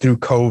get through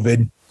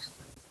COVID.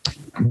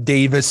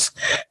 Davis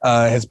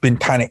has been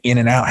kind of in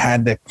and out,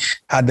 had the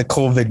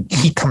COVID.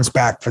 He comes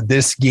back for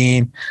this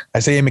game.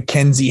 Isaiah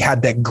McKenzie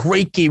had that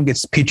great game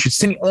against the Patriots.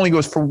 Then he only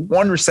goes for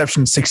 1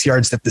 reception, 6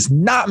 yards. That does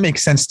not make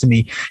sense to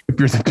me if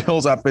you're the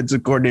Bills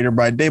offensive coordinator,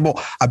 Brian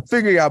Daboll. I'm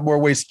figuring out more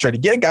ways to try to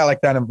get a guy like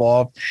that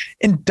involved.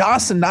 And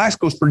Dawson Knox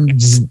goes for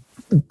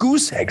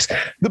goose eggs.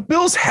 The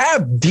Bills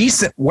have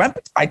decent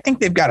weapons. I think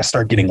they've got to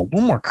start getting a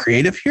little more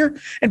creative here.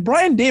 And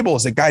Brian Daboll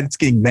is a guy that's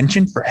getting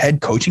mentioned for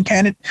head coaching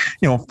candidate,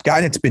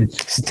 guy that's been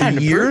 3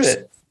 years.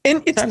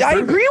 And I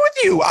agree with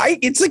you.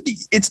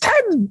 It's time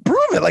to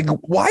prove it. Like,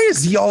 why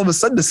is he all of a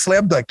sudden the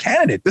slam dunk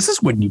candidate? This is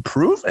when you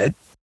prove it.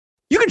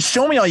 You can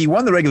show me all you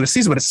want in the regular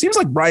season, but it seems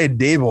like Brian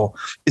Daboll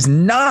is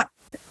not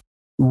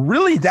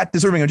really that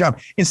deserving of a job.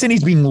 Instead,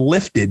 he's being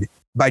lifted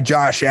by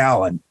Josh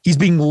Allen. He's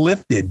being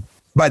lifted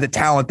by the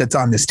talent that's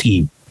on this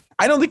team.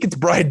 I don't think it's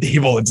Brian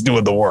Dable that's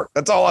doing the work.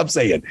 That's all I'm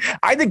saying.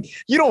 I think,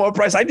 you know what,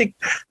 Bryce? I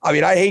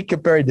hate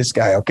comparing this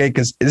guy, okay?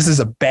 Because this is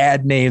a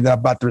bad name that I'm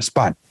about to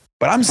respond.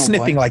 But I'm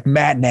sniffing like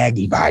Matt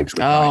Nagy vibes.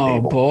 Oh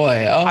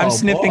boy! I'm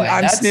sniffing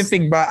Matt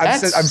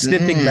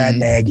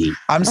Nagy.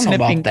 I'm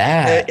sniffing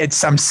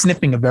that. I'm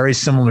sniffing a very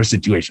similar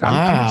situation.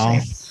 Wow.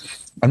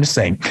 I'm just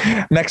saying.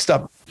 Next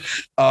up,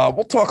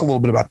 we'll talk a little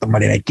bit about the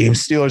Monday night game.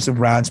 Steelers and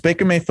Browns.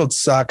 Baker Mayfield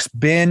sucks.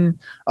 Ben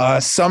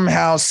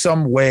somehow,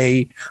 some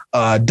way,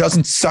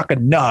 doesn't suck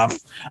enough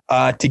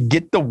to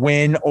get the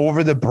win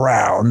over the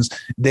Browns.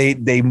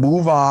 They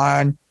move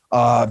on.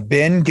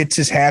 Ben gets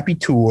his happy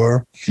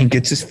tour and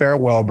gets his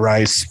farewell,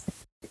 Bryce.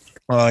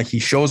 He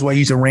shows why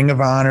he's a Ring of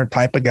Honor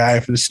type of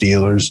guy for the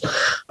Steelers,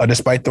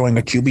 despite throwing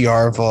a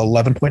QBR of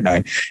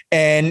 11.9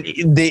 and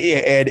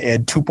they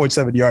add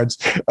 2.7 yards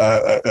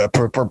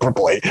per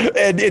play.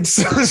 And it's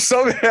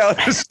somehow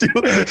the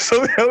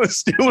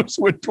Steelers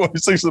win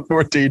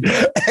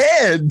 26-14.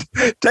 And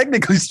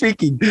technically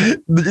speaking,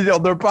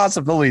 their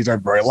possibilities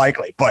aren't very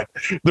likely, but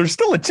there's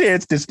still a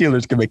chance the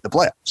Steelers can make the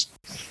playoffs.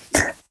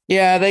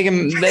 Yeah, they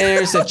can.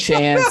 There's a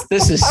chance.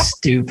 This is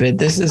stupid.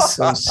 This is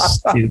so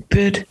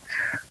stupid.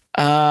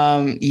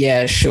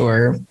 Yeah,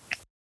 sure.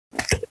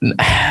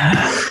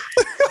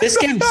 This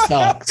game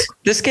sucked.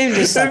 This game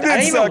just sucked. I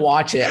didn't even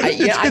watch it.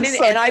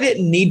 I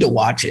didn't need to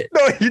watch it.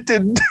 No, you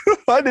didn't.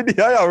 I didn't.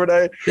 I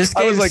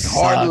was like sucked.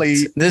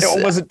 Hardly.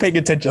 I wasn't paying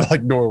attention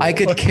like normal. I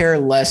could care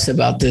less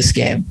about this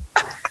game.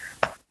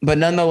 But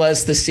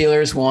nonetheless, the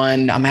Steelers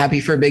won. I'm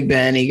happy for Big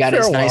Ben. He got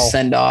his nice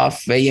send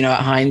off,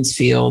 at Heinz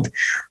Field,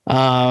 which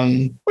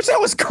that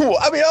was cool.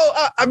 I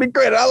mean,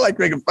 great. I like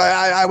Big Ben.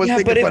 I was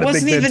thinking, but it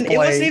wasn't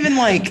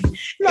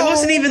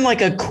even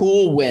like a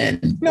cool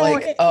win. No,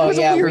 like,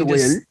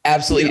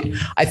 absolutely.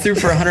 I threw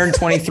for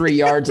 123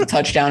 yards, a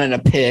touchdown, and a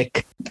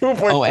pick.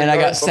 And I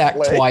got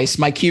sacked twice.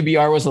 My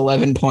QBR was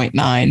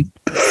 11.9.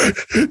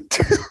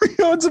 2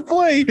 yards of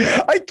play.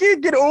 I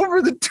can't get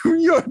over the 2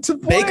 yards of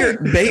play.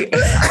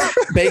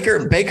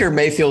 Baker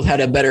Mayfield had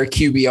a better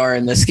QBR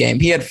in this game.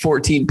 He had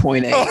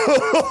 14.8.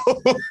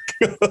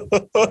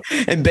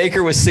 And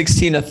Baker was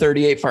 16 of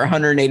 38 for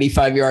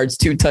 185 yards,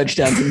 2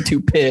 touchdowns, and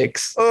 2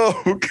 picks.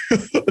 Oh, God.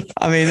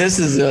 I mean, this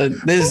is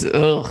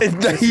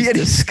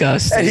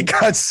disgusting. And he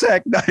got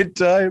sacked 9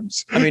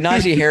 times. I mean,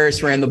 Najee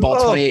Harris ran the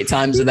ball 28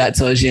 times, if that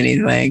tells you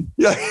anything.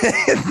 Yeah.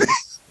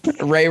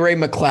 Ray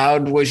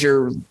McLeod was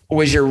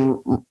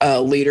your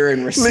leader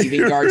in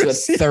receiving yards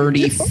with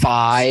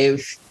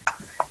 35.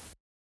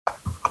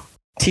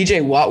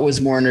 TJ Watt was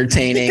more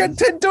entertaining. He got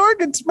 10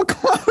 targets.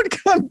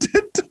 McLeod got 10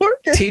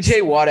 targets.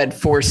 TJ Watt had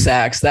 4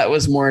 sacks. That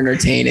was more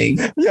entertaining.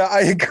 Yeah,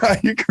 I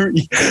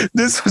agree.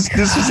 This was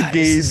a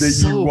game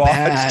that you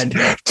watched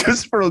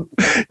just for.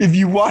 If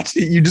you watched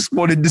it, you just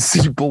wanted to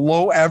see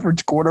below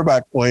average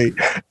quarterback play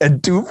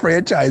and 2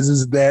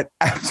 franchises that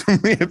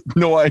absolutely have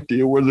no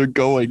idea where they're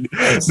going.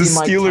 The Steelers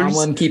Mike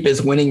Tomlin keep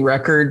his winning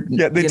record.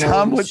 Yeah, the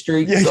Tomlin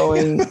streak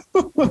going.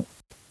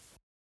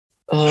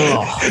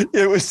 Oh,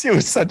 it was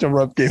such a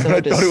rough game. So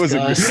I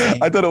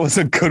thought it was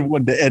a good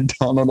one to end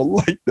on a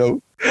light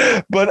note.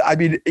 But I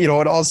mean, in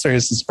all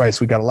seriousness,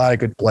 Bryce, we got a lot of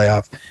good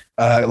playoff,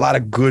 a lot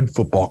of good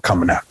football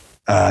coming up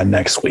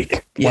next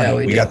week. Yeah,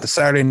 we got the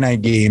Saturday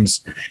night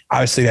games.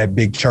 Obviously, that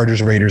big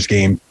Chargers Raiders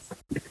game.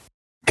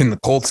 Can the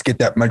Colts get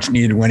that much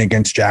needed win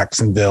against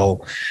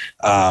Jacksonville?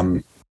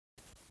 Can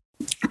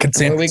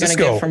San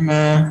Francisco?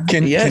 San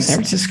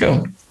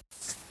Francisco.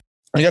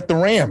 We got the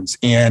Rams,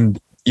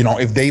 and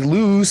if they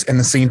lose and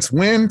the Saints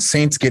win,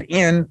 Saints get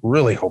in.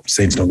 Really hope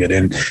Saints don't get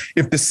in.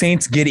 If the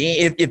Saints get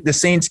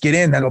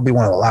in, that'll be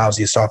one of the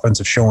lousiest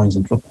offensive showings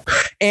in football.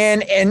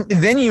 And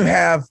then you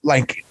have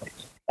like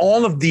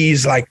all of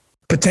these like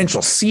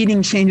potential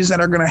seeding changes that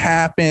are going to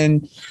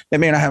happen.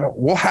 That may not happen.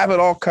 We'll have it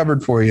all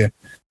covered for you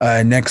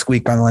next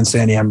week on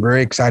LynnSanity. I'm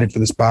very excited for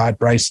this pod,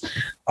 Bryce.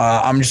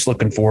 I'm just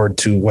looking forward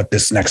to what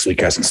this next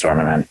week has in store,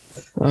 man.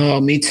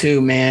 Oh, me too,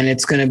 man.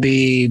 It's going to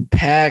be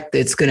packed.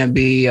 It's going to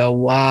be a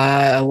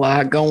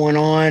lot going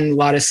on, a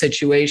lot of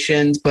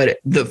situations, but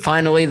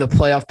finally the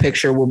playoff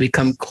picture will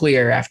become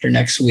clear after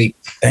next week.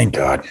 Thank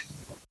God.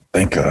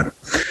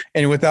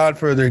 And without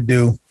further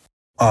ado,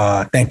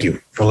 thank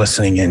you for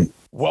listening in to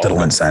the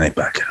LynnSanity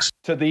podcast.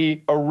 To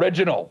the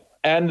original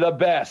and the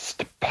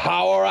best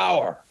Power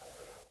Hour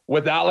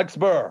with Alex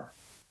Burr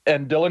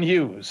and Dylan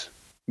Hughes,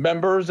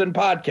 members and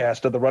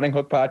podcast of the Running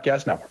Hook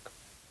Podcast Network.